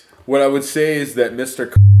 involvement? Yes. What I would say is that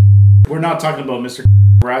Mr. We're not talking about Mr.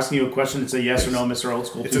 We're asking you a question. It's a yes or no, Mr. Old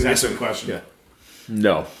School. It's Please a yes answer or the question. yeah.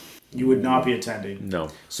 No. You would not be attending. No.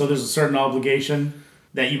 So there's a certain obligation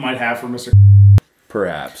that you might have for Mr.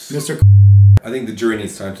 Perhaps. Mr. I think the jury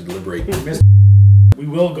needs time to deliberate. We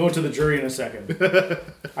will go to the jury in a second.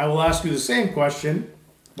 I will ask you the same question,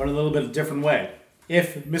 but in a little bit of a different way.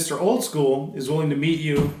 If Mr. Old School is willing to meet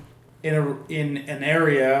you in an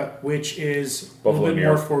area which is Buffalo, a little New bit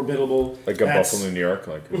more York. formidable, Like a that's Buffalo, New York.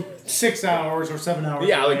 Like 6 hours or 7 hours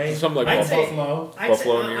yeah, away, like something like I'd Buffalo. say- Buffalo, I'd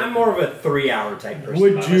Buffalo, say New York. I'm more of a 3-hour type person.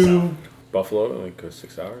 would by you? myself. Buffalo, like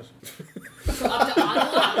 6 hours. So up to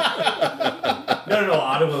Ottawa. No,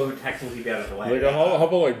 Ottawa would technically be out of the way. Like how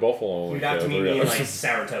about like Buffalo? You'd Like, have to meet 3 me in hours? like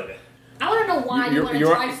Saratoga. I want to know why you want to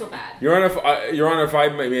You're- drive so bad. Your Honor, if I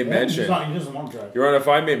may He mention, doesn't want to drive. Your Honor, if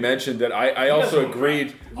I may mention that I also doesn't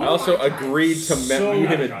agreed. I You also want to drive. agreed to So, meet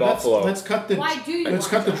him in Buffalo. Let's cut the Why do you let's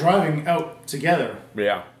wanna cut the drive? driving out together.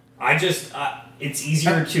 Yeah. I just, it's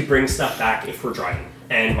easier to bring stuff back if we're driving.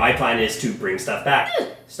 And my plan is to bring stuff back.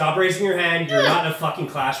 Stop raising your hand, you're not in a fucking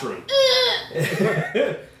classroom.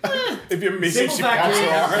 If you're missing Simple fact is,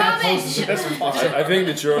 I think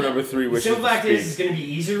that juror number 3 the wishes simple to fact is, speak. it's going to be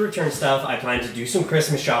easier to return stuff. I plan to do some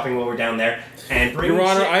Christmas shopping while we're down there. And bring Your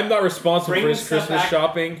Honor, shit- I'm not responsible for bring his stuff Christmas back.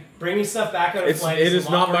 shopping. bringing stuff back on a flight. It is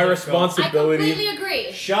not my I responsibility. completely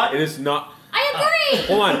agree. Shut. It is not. I agree.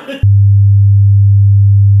 Hold on.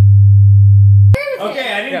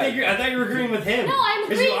 Okay, I didn't Yeah. think I thought you were agreeing with him. No, I'm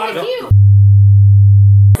 'Cause agreeing oughta- with you.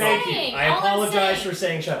 Thank you. saying. I All I'm apologize saying- for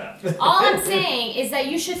saying shut up. All I'm saying is that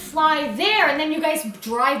you should fly there and then you guys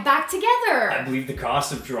drive back I together. believe the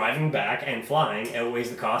cost of driving back and flying outweighs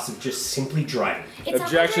the cost of just simply driving. It's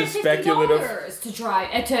Objection, $150 to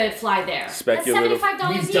drive to fly there. Speculative. That's $75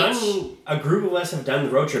 We've each. done a group of us have done the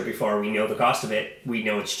road trip before. We know the cost of it. We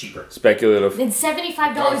know it's cheaper. Speculative. Then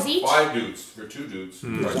 $75 each. 5 dudes for 2 dudes.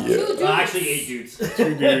 Two dudes. Well, actually, 8 dudes.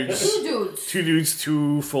 2 dudes. Two dudes. 2 dudes,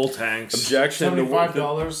 2 full tanks. Objection.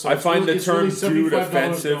 $75. So I it's find really- the it's term really dude $75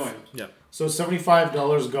 offensive. going. Yeah. So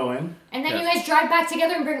 $75 going. And then Yeah. you guys drive back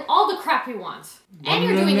together and bring all the crap you want. And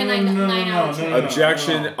you're doing a 9-hour trip.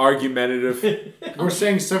 Objection. Argumentative. We're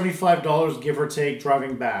saying $75 give or take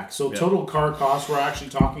driving back. So total car cost we're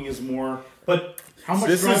actually talking is more. But How much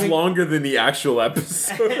This is driving? longer than the actual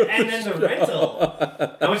episode. and then the rental.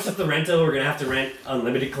 How much is the rental? We're gonna have to rent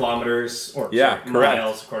unlimited kilometers or Yeah, sorry, correct.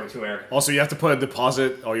 miles, according to Eric. Also, you have to put a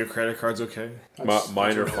deposit. All your credit cards okay?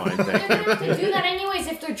 Mine are fine, They're thank gonna you. have to do that anyways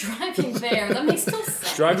if they're driving there. That makes no sense.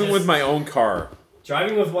 Driving with my own car.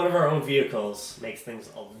 Driving with one of our own vehicles makes things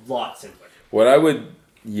a lot simpler. What I would,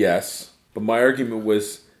 yes, but my argument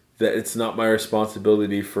was that it's not my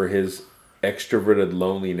responsibility for his extroverted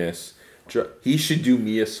loneliness. He should do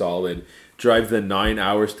me a solid. Drive the 9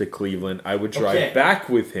 hours to Cleveland. I would drive back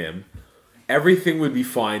with him. Everything would be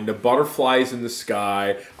fine. The butterflies in the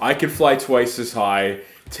sky. I could fly twice as high.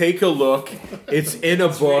 Take a look. It's in a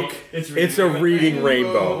book. It's a reading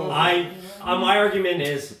rainbow. My argument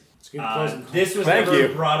is this was never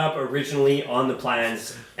brought up originally on the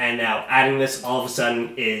plans, and now adding this all of a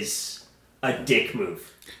sudden is a dick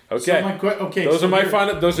move. Okay. So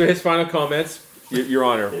Those are his final comments, Your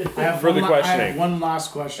Honor. I have further questioning. I have one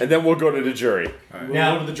last question, and then we'll go to the jury. Right.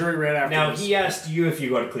 We'll go to the jury right after. Now this. he asked you if you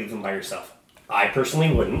go to Cleveland by yourself. I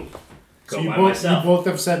personally wouldn't go by You myself. both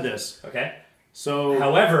have said this. Okay. So,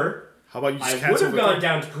 however, how about you just I would cancel have the gone trip?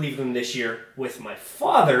 down to Cleveland this year with my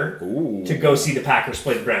father to go see the Packers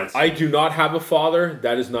play the Browns. I do not have a father.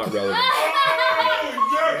 That is not relevant.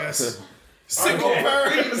 Yes. Single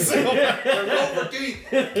parent.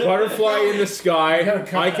 Butterfly in the sky.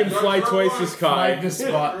 I can fly twice as high.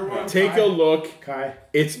 Take a look.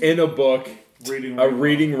 It's in a book.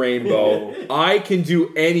 Reading rainbow. I can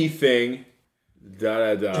do anything. Da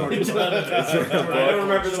da da. I don't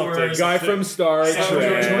remember the words. The guy from Star Trek.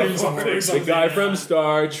 The guy from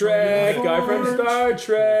Star Trek. Guy from Star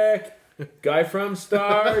Trek. Guy from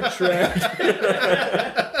Star Trek.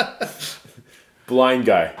 Blind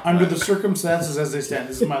guy. Under the circumstances as they stand,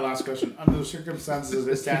 this is my last question. Under the circumstances as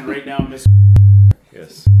they stand right now, Mr.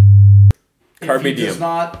 Yes. If he does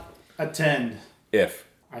not attend. If.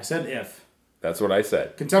 I said if. That's what I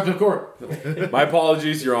said. Contempt of court. My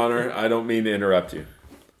apologies, Your Honor. I don't mean to interrupt you.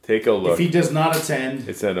 Take a look. If he does not attend.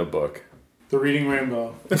 It's in a book. The Reading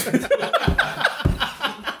Rainbow.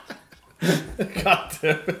 God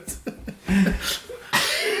damn it.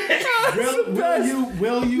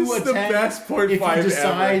 Will you attend the best point if five he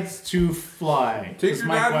decides to fly? Take your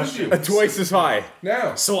dad with you. Twice as high.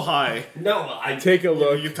 Now. So high. No, I take a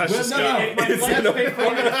look. You touch the sky. The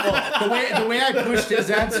way I pushed his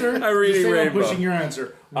answer, I'm reading rainbow. I'm pushing your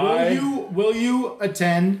answer. Will you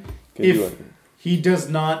attend if he does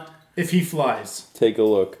not? If he flies? Take a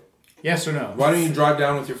look. Yes or no? Why don't you drive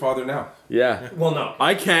down with your father now? Yeah. Well, no.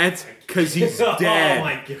 I can't because he's dead. Oh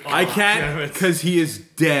my God. I can't because he is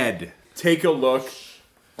dead. Take a look.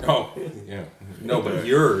 Oh, yeah. No, but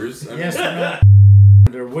yours. Yes or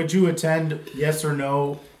no? Would you attend? Yes or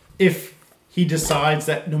no? If he decides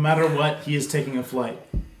that no matter what, he is taking a flight.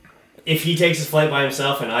 If he takes his flight by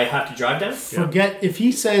himself and I have to drive down? Forget if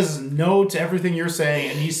he says no to everything you're saying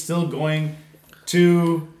and he's still going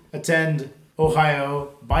to attend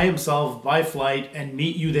Ohio by himself, by flight, and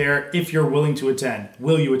meet you there if you're willing to attend.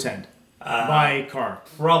 Will you attend? By car?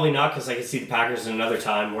 Probably not, because I could see the Packers in another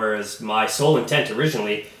time, whereas my sole intent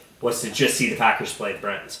originally was to just see the Packers play the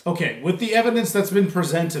Browns. Okay, with the evidence that's been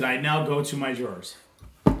presented, I now go to my jurors.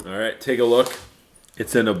 All right, take a look.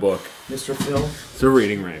 It's in a book. Mr. Phil. It's a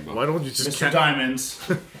reading rainbow. Why don't you just Mr. Diamonds,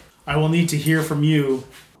 I will need to hear from you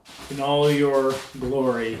in all your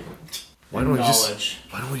glory. Why don't knowledge.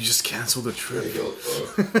 Why don't we just cancel the trip?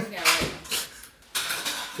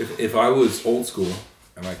 If I was old school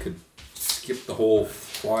and I could skip the whole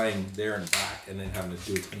flying there and back and then having to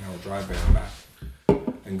do a 10-hour drive there and back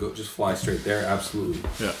and go just fly straight there, absolutely.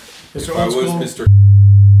 Yeah. If I was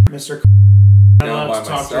Mr. I'm allowed to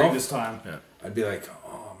talk during this time. Yeah. I'd be like,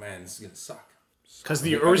 oh man, this is gonna suck. Because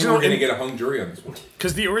the original, we're gonna get a hung jury on this one.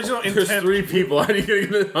 Because the original There's intent. 3 people. How are you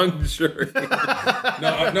gonna get a hung jury? No,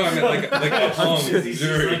 I meant like a hung jury.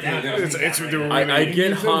 It's I get There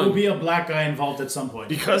will hung. be a black guy involved at some point.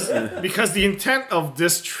 because the intent of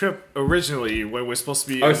this trip originally, when we're supposed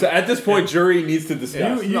to be. Oh, so at this point, jury needs to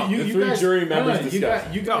discuss. The 3 guys, jury members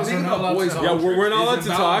discuss. You guys are not allowed to talk. Yeah, we're not allowed to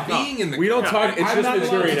talk. We don't talk. It's I'm just not the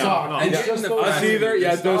allowed jury to now. talk. And It's just those- Us either?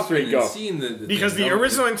 Yeah, those 3 go. Because the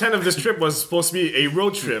original intent of this trip was supposed to be a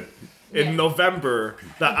road trip in November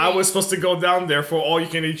that I was supposed to go down there for all you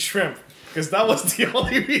can eat shrimp. Because that was the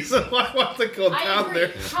only reason why I wanted to go I down agree.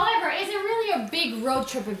 there. However, is it really a big road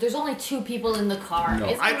trip if there's only 2 people in the car?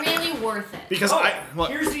 Is it really worth it? Because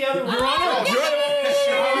Here's the other Jurors!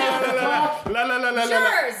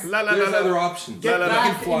 There's other options. They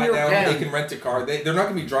can fly down. They can rent a car. They're not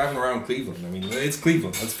going to be driving around Cleveland. I mean, it's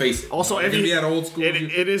Cleveland. Let's face it. Also, you're going to be at old school. it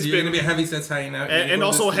is You're been- going to be heavy sets hanging out. and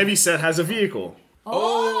also Heavyset has a vehicle.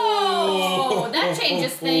 Oh, that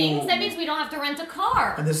changes things. That means we don't have to rent a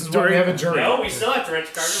car. And this is why we have a jury. No, we still have to rent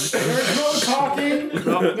a car. There's no talking.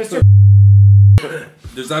 Mr.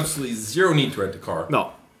 There's absolutely zero need to rent a car.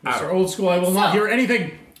 No. Mr. Old School, I will not hear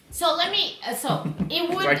anything. So let me. So it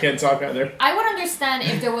would. I can't talk either. I would understand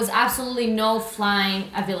if there was absolutely no flying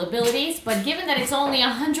availabilities, but given that it's only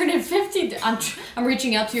 $150, I'm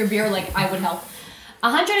reaching out to your beer like I would help.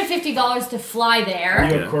 $150 to fly there.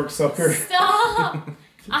 Are you a corksucker? Stop.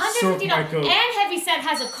 $150 my coat. and Heavyset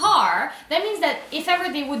has a car. That means that if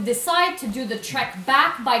ever they would decide to do the trek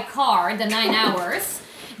back by car, the 9 hours,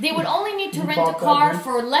 they would only need to rent a car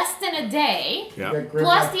for less than a day. Yeah.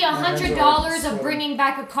 Plus the $100 of bringing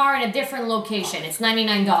back a car in a different location. It's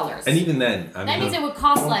 $99. And even then, I That mean, means it would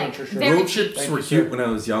cost like very road cheap. trips were cute when I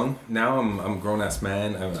was young. Now I'm a grown ass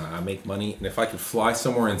man. I make money, and if I could fly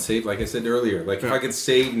somewhere and save, like I said earlier, like if I could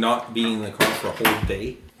save not being in the car for a whole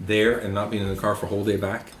day there and not being in the car for a whole day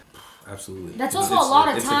back, absolutely. That's also a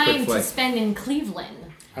lot of time to spend in Cleveland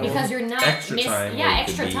because you're not Extra time where you could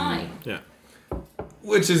extra be- time. Yeah.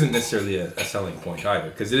 Which isn't necessarily a selling point either,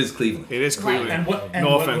 because it is Cleveland. It is Cleveland. And what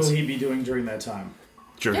No what offense. will he be doing during that time?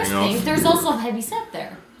 Jerking There's off. things. There's also Heavyset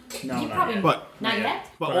there. No, You not probably yet. But not yet.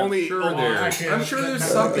 but only actually, I'm sure there's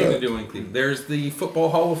something to do in Cleveland. There's the Football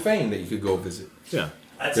Hall of Fame that you could go visit. yeah.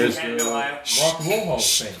 That's There's in Canada, Ohio. Rock and Roll Hall of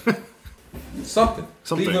Fame. Something.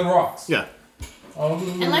 Something. Cleveland rocks. Yeah.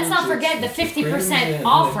 And let's not forget the 50%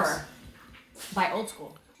 offer by Old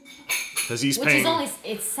School, Because he's which paying. is only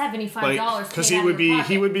it's $75. Because he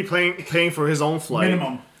would be paying for his own flight,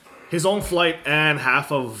 minimum. his own flight, and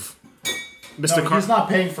half of Mr. No, Karp. he's not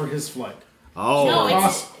paying for his flight. Oh, No, it's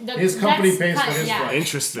Cost- the, his company that's pays for his yeah. flight.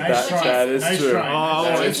 interesting. Nice try. that is nice true. Try.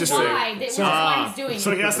 Oh, Which is interesting. why why he's doing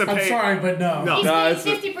So he it. has to I'm pay. sorry, but no. No. He's No,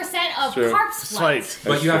 paying it's 50% of true. Karp's flight. Flight.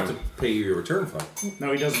 But you have true. to pay your return flight.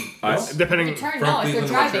 No, he doesn't. Depending. Return, From no, if they're Cleveland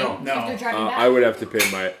to driving. Montreal. No. If they're driving back. I would have to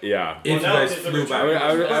pay my If Well, you no, guys it's the flew return. back.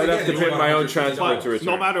 I would have to Again, pay you my own want transport to return.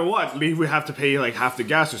 No matter what, we would have to pay like half the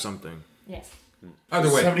gas or something. Yes. Either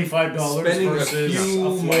way, $75 spending a versus few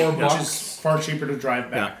a flight, more which bucks. is far cheaper to drive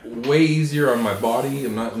back. way easier on my body.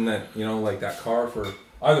 I'm not in that, like that car for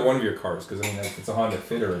either one of your cars. Because I mean, if it's a Honda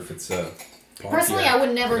Fit or if it's a Personally, Pontiac, I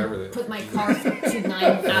would never whatever put my car to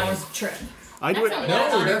 9 hours trip. I do That's it. a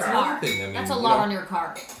lot on your that's car. another thing. I mean, That's a you lot know. on your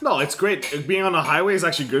car. No, it's great. Being on the highway is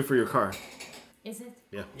actually good for your car Is it?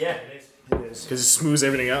 Yeah, it is. because it smooths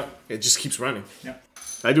everything out. It just keeps running. Yeah.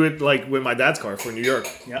 I do it like with my dad's car for New York.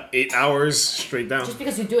 Yeah. 8 hours straight down. Just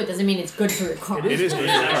because you do it doesn't mean it's good for your car. It is good for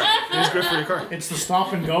your car. It is good for your car. It's the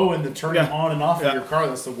stop and go and the turning Yeah. on and off Yeah. of your car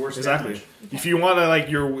that's the worst. Exactly. damage. If you want to like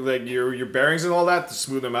your bearings and all that to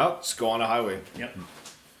smooth them out, just go on a highway. Yep.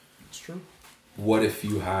 It's true. What if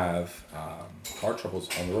you have car troubles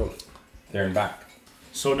on the road, there and back?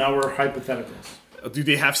 So now we're hypotheticals. Do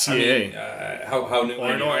they have I mean, CAA? how new? Or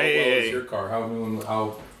how no, well AAA. is your car? How new?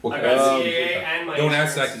 How? What I kind got of- CAA and my Don't ask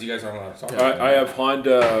insurance. that because you guys aren't allowed to talk. about it. I have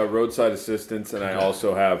Honda roadside assistance, and I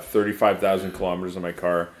also have 35,000 kilometers on my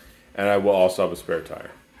car, and I will also have a spare tire.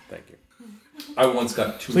 Thank you. I once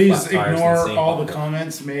got two Please flat tires in ignore same all the pocket.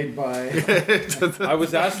 comments made by. I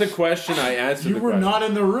was asked a question. I answered You the were question. not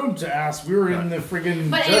in the room to ask. We were in the friggin'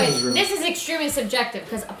 But judge's anyway, room. this is extremely subjective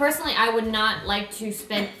because personally, I would not like to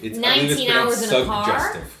spend It's- I believe it's 19 pronounced hours in a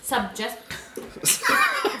car. And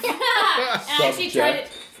I actually tried it.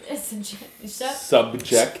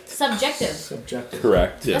 Subject. Subjective. Subjective.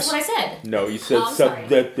 Correct. That's what I said. No, you said Oh, I'm sorry.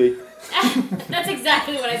 subjective. That's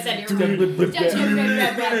exactly what I said. You're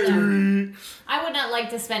right. I would not like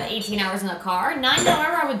to spend 18 hours in a car. 9,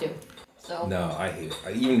 however, I would do. So. No, I hate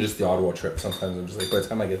it. Even just the Ottawa trip. Sometimes I'm just like, by the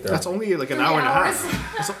time I get there, That's only like an 3 hour and a hours.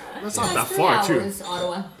 half. That's not that That's 3 far too. hours,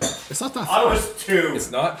 Ottawa. It's not that far. Ottawa's 2.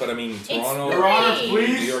 it's not. But I mean, Toronto, Your Honor, New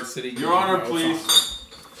York City, Your Honor, please.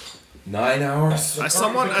 9 hours. The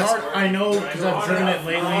car, I know because I've driven it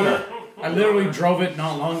lately. I literally drove it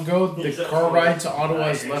not long ago. The car ride to Ottawa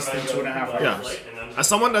is less than 2.5 hours. Yeah. As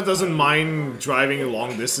someone that doesn't mind driving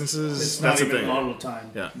long distances, It's that's not the even a thing. lot of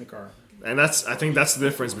time Yeah. in the car. And I think that's the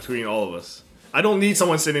difference between all of us. I don't need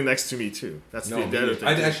someone sitting next to me too. That's No, the other thing.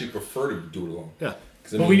 I'd actually prefer to do it alone. Yeah.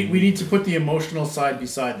 'Cause I But mean, we need to put the emotional side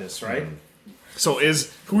beside this, right? So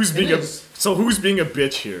who's being a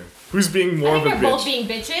bitch here? Who's being more I of think a they're both bitch? being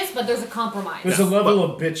bitches, but there's a compromise. There's a level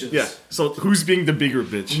of bitches. Yeah. So who's being the bigger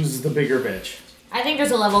bitch? Who's the bigger bitch? I think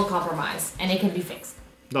there's a level of compromise, and it can be fixed.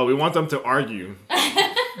 No, we want them to argue.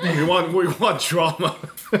 we want drama.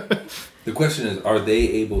 the question is, are they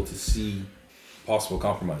able to see possible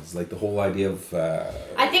compromises? Like the whole idea of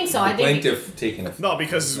I think so. the I think plaintiff taking a No,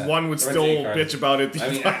 because that one would still forensic card. bitch about it. I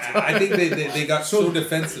mean, I think they got so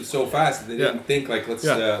defensive so fast that they didn't think like let's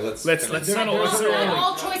Let's settle not this.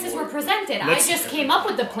 all choices were presented. I Let's- just came up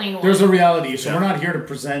with the plain one. There's a reality. So we're not here to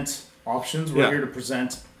present options. We're Yeah. here to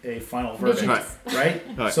present a final verdict, Bitches. right?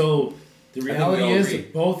 Right. So the we reality all is agree.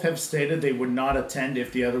 both have stated they would not attend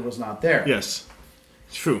if the other was not there. Yes.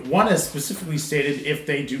 True. One has specifically stated if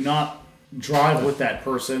they do not drive with that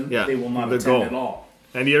person, they will not attend at all.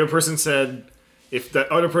 And the other person said if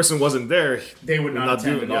the other person wasn't there, they would not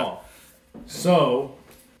attend at all. So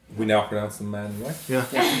we now pronounce them man and wife.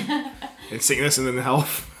 Yeah. In sickness and in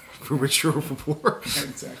health, for richer or for poor.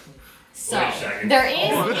 Exactly. So there is.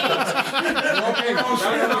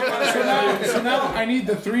 So now I need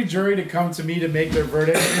the 3 jury to come to me to make their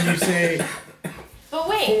verdict, and you say. But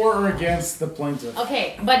wait. For or against the plaintiff.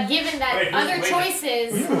 Okay, but given that other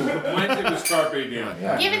choices. Plaintiff is Karp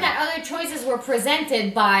again. Given that other choices were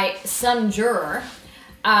presented by some juror,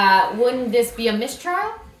 wouldn't this be a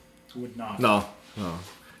mistrial? Would not. No.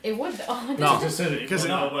 It would. Oh, No, because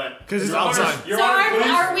it's outside. So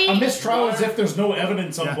are we? A mistrial is if there's no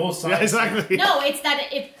evidence on both sides. Yeah, exactly. No, it's that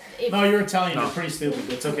if. No, you're Italian. You're pretty stupid.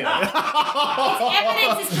 It's okay. If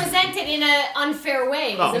evidence is presented in an unfair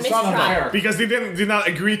way, No, it's a it's not mistrial. unfair. Because they did not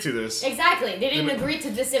agree to this. Exactly, they didn't agree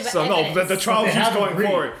to this evidence. So no, the trial keeps going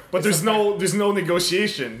forward, but there's no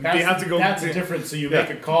negotiation. They have to go. That's the difference. So you make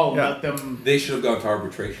a call and let them. They should have gone to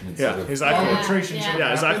arbitration instead of exactly. Arbitration.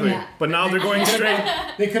 Yeah, exactly. But now they're going straight.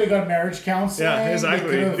 They could have got marriage counseling. Yeah,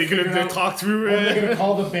 exactly. They could have talked through it. They're gonna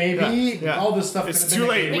call the baby. Yeah. All this stuff. It's too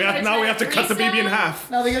late. Now we have to cut the baby in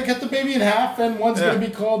half. Now they gotta cut the baby in half, and one's gonna be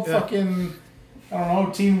called fucking, I don't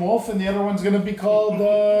know, Teen Wolf, and the other one's gonna be called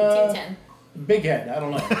Teen 10. Big Head. I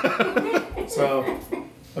don't know. So,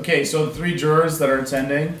 okay, so the 3 jurors that are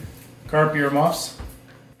attending, Karp, earmuffs.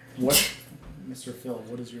 What, Mr. Phil?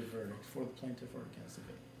 What is your verdict for the plaintiff or against the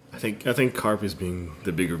victim? I think Karp is being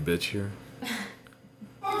the bigger bitch here.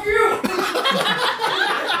 Fuck you!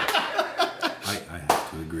 I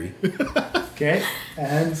have to agree. Okay,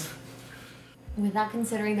 and Without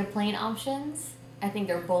considering the plain options, I think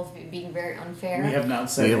they're both being very unfair. we have not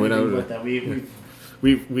said anything about that.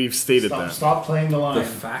 We've stated that. Stop playing the line. The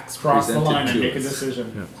facts cross the presented line and to make a us.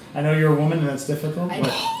 decision. Yeah. I know you're a woman and that's difficult,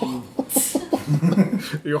 but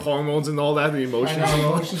Your hormones and all that, the I emotions.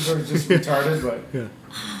 know emotions are just retarded, but Yeah.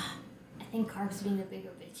 I think Karp's being the bigger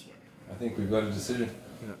bitch here. I think we've got a decision.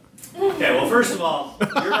 Okay, well, first of all,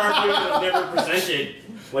 your argument was never presented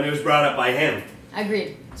when it was brought up by him.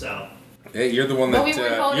 Agreed. So. Hey, you're the one But that we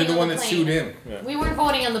weren't voting you're the on one the that plane. sued him. We weren't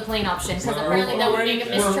voting on the plain option because apparently that would make a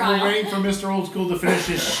mistrial. We're waiting for Mr. Old School to finish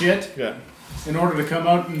his shit Yeah. in order to come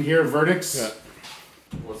out and hear verdicts. Yeah.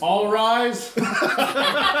 All rise.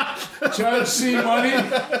 Judge C-Money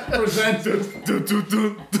presented.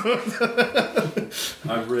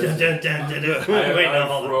 I've risen. Wait, no,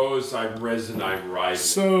 hold on. Rose, I've risen, I'm rising.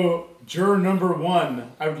 So, juror number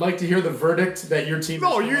 1, I would like to hear the verdict that your team.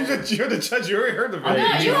 No, is you're the judge. You already heard the No,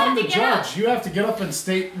 verdict. you have I'm to the get judge. up. You have to get up and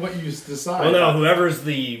state what you decide. Well, no, whoever's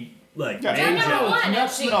the main Juror number juror. one,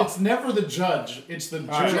 That's actually. it's never the judge. It's the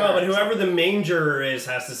juror. No, but whoever the main juror is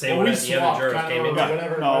has to say Well, what we the swapped, other jurors kinda, came in. or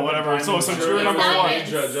whatever. No, whatever. So juror number It's 1. not-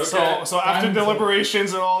 Judge, okay. So after Fine.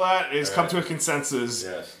 deliberations and all that, it's come to a consensus.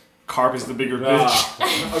 Yes. Karp is the bigger bitch.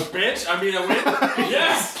 A bitch? I mean, a win?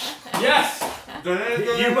 Yes! Yes!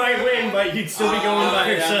 You might win, but you'd still be going by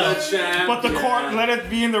yourself. But the court let it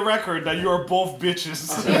be in the record that you are both bitches.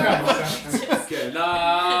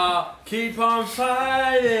 Keep on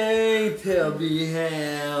fighting till the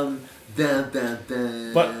end. Dun, dun,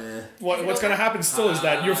 dun. But what's gonna happen still is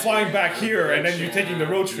that you're flying back here and then you're taking the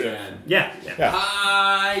road trip. Yeah.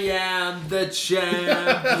 I am the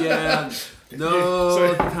champion. No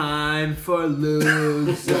So- time for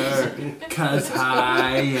loser, 'cause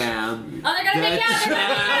I am Oh, they're gonna make you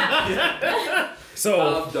out. They're gonna make you out. So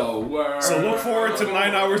of the world. so look forward to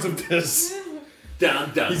 9 hours of this.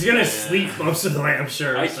 Dun, dun, He's gonna dun. sleep most of the way, I'm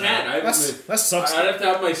sure. I so. can't. That sucks. I'd have to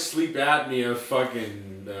have my sleep apnea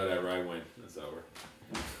fucking whatever. I win. It's over.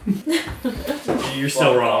 You're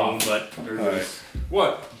still wrong, but.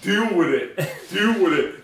 What? Deal with it. Deal with it.